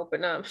finally do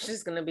open up, it's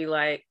just gonna be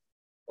like,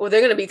 well,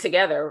 they're gonna be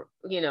together,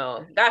 you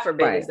know, God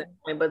forbid,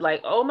 right. But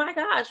like, oh my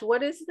gosh,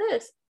 what is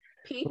this?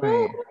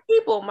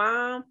 People,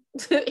 mom.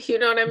 You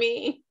know what I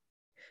mean?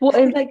 Well,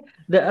 and like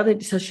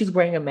so she's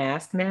wearing a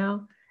mask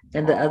now.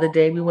 And the other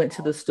day we went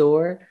to the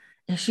store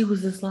and she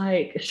was just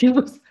like, she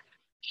was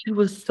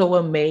so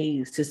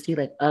amazed to see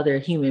like other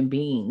human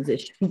beings that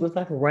she was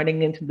like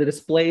running into the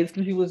displays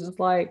and she was just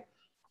like,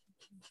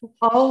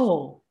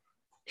 oh,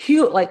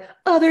 like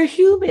other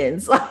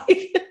humans.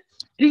 Like,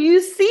 do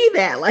you see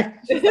that? Like,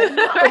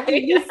 no,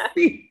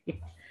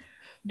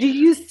 do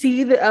you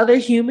see the other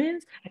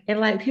humans?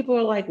 And like people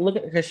are like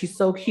looking because she's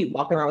so cute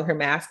walking around with her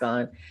mask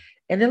on.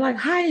 And they're like,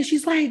 hi. And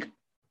she's like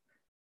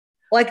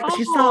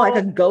she saw like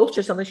a ghost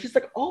or something. She's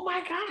like, oh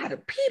my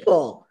God,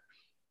 people.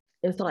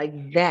 And so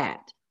like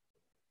that.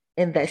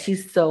 And that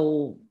she's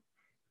so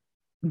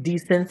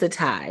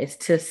desensitized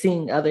to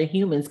seeing other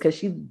humans because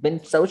she's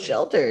been so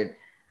sheltered.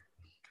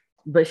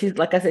 But she's,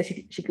 like I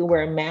said, she can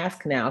wear a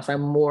mask now. So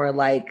I'm more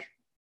like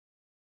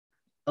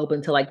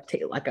open to like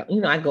take like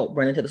I go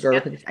run into the store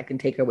because I can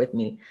take her with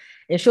me,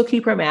 and she'll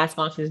keep her mask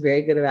on. She's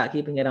very good about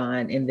keeping it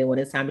on. And then when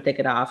it's time to take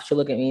it off, she'll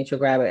look at me and she'll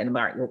grab it and I'm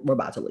like, we're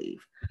about to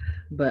leave.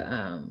 But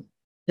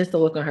just the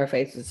look on her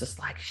face is just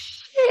like,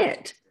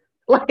 shit.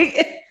 Like,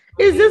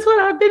 is this what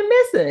I've been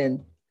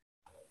missing?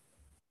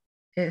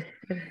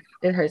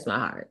 It hurts my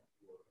heart.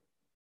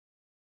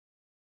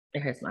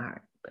 It hurts my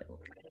heart. But,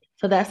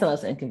 so that's the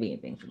most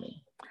inconvenient thing for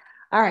me.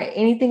 All right.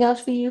 Anything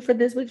else for you for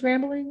this week's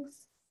ramblings?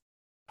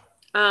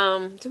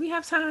 Do we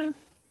have time?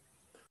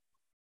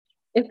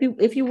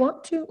 If you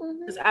want to.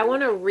 Mm-hmm. I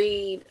want to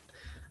read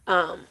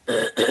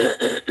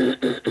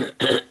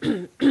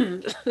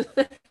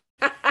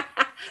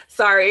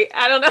sorry,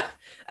 I don't know.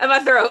 In my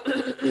throat.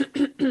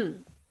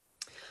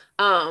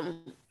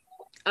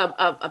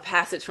 A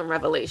passage from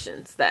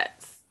Revelations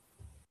that's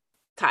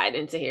tied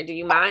into here. Do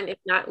you mind? If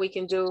not, we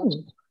can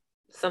do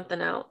something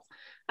else.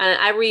 And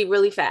I read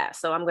really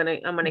fast, so I'm gonna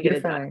get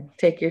it done.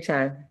 Take your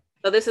time.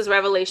 So this is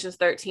Revelations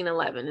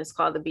 13:11. It's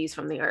called the beast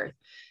from the earth.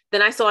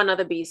 Then I saw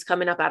another beast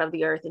coming up out of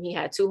the earth, and he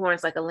had 2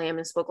 horns like a lamb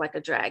and spoke like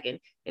a dragon.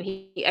 And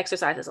he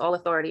exercises all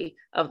authority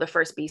of the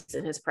first beast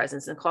in his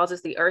presence and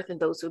causes the earth and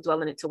those who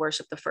dwell in it to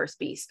worship the first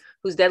beast,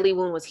 whose deadly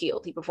wound was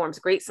healed. He performs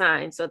great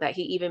signs so that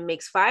he even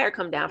makes fire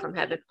come down from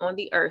heaven on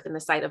the earth in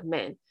the sight of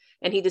men.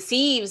 And he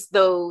deceives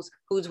those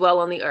who dwell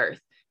on the earth.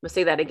 I'm gonna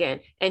say that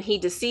again. And he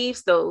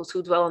deceives those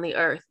who dwell on the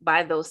earth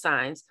by those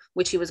signs,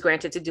 which he was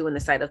granted to do in the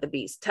sight of the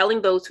beast,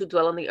 telling those who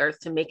dwell on the earth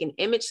to make an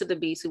image to the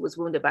beast who was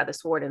wounded by the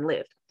sword and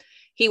lived.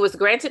 He was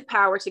granted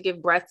power to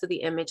give breath to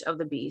the image of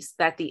the beast,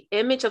 that the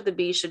image of the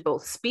beast should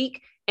both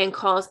speak and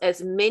cause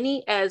as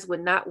many as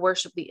would not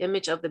worship the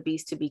image of the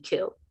beast to be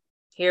killed.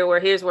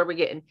 Here's where we're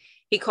getting.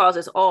 He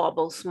causes all,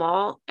 both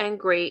small and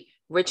great,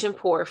 rich and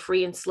poor,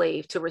 free and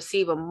slave, to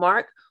receive a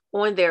mark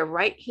on their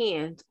right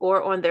hand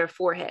or on their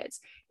foreheads,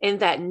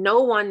 and that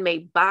no one may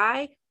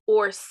buy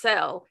or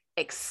sell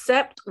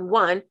except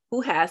one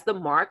who has the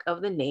mark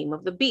of the name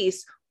of the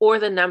beast or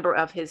the number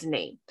of his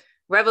name.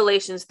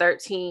 Revelations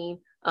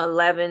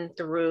 13:11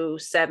 through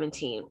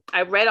 17.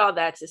 I read all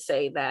that to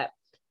say that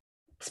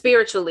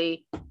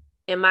spiritually,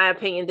 in my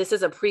opinion, this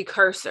is a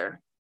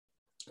precursor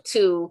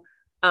to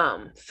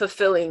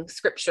fulfilling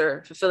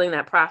scripture, fulfilling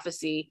that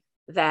prophecy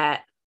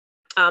that,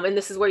 and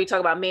this is where you talk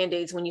about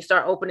mandates. When you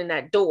start opening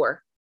that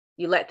door,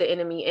 you let the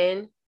enemy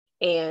in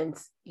and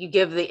you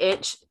give the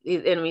inch,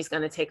 the enemy's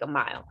going to take a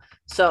mile.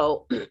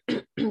 So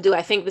do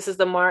I think this is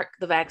the mark,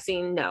 the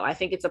vaccine? No, I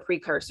think it's a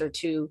precursor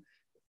to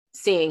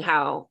seeing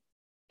how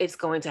it's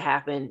going to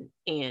happen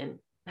and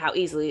how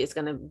easily it's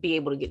going to be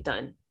able to get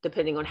done,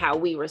 depending on how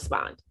we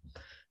respond.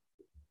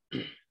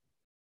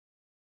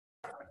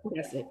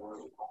 That's it.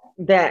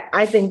 That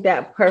I think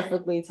that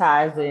perfectly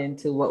ties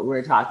into what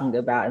we're talking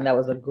about. And that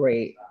was a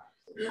great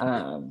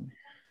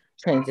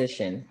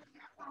transition.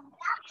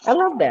 I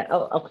love that.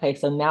 Oh, okay.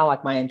 So now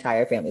like my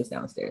entire family's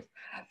downstairs.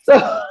 So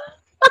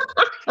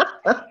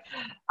all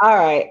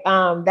right.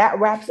 That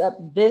wraps up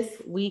this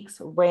week's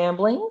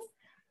ramblings.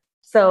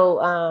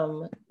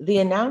 So the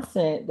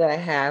announcement that I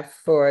have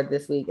for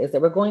this week is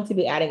that we're going to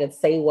be adding a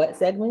Say What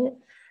segment.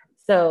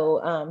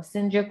 So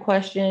send your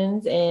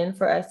questions in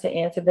for us to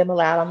answer them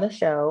aloud on the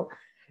show.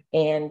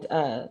 And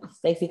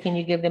Stacey, can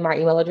you give them our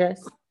email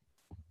address?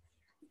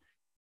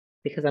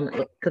 Because I'm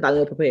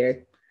ill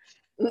prepared.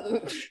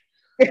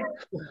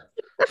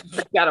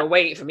 Gotta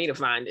wait for me to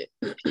find it.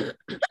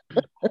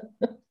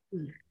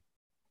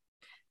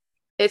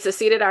 It's a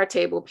seat at our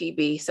table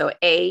PB. So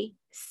A,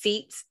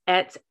 seats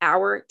at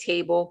our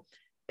table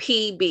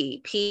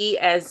PB. P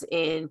as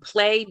in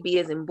play, B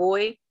as in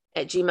boy,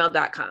 at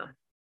gmail.com.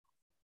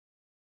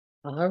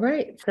 All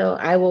right. So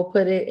I will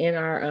put it in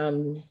our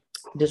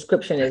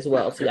description as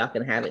well, so y'all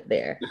can have it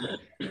there.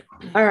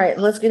 All right,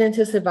 let's get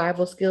into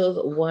survival skills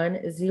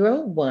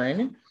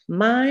 101.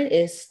 Mine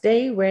is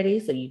stay ready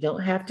so you don't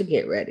have to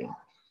get ready.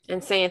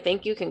 And saying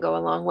thank you can go a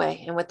long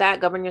way. And with that,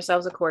 govern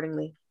yourselves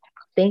accordingly.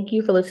 Thank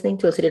you for listening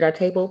to A Seat at Our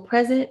Table,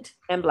 present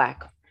and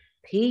Black.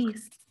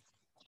 Peace.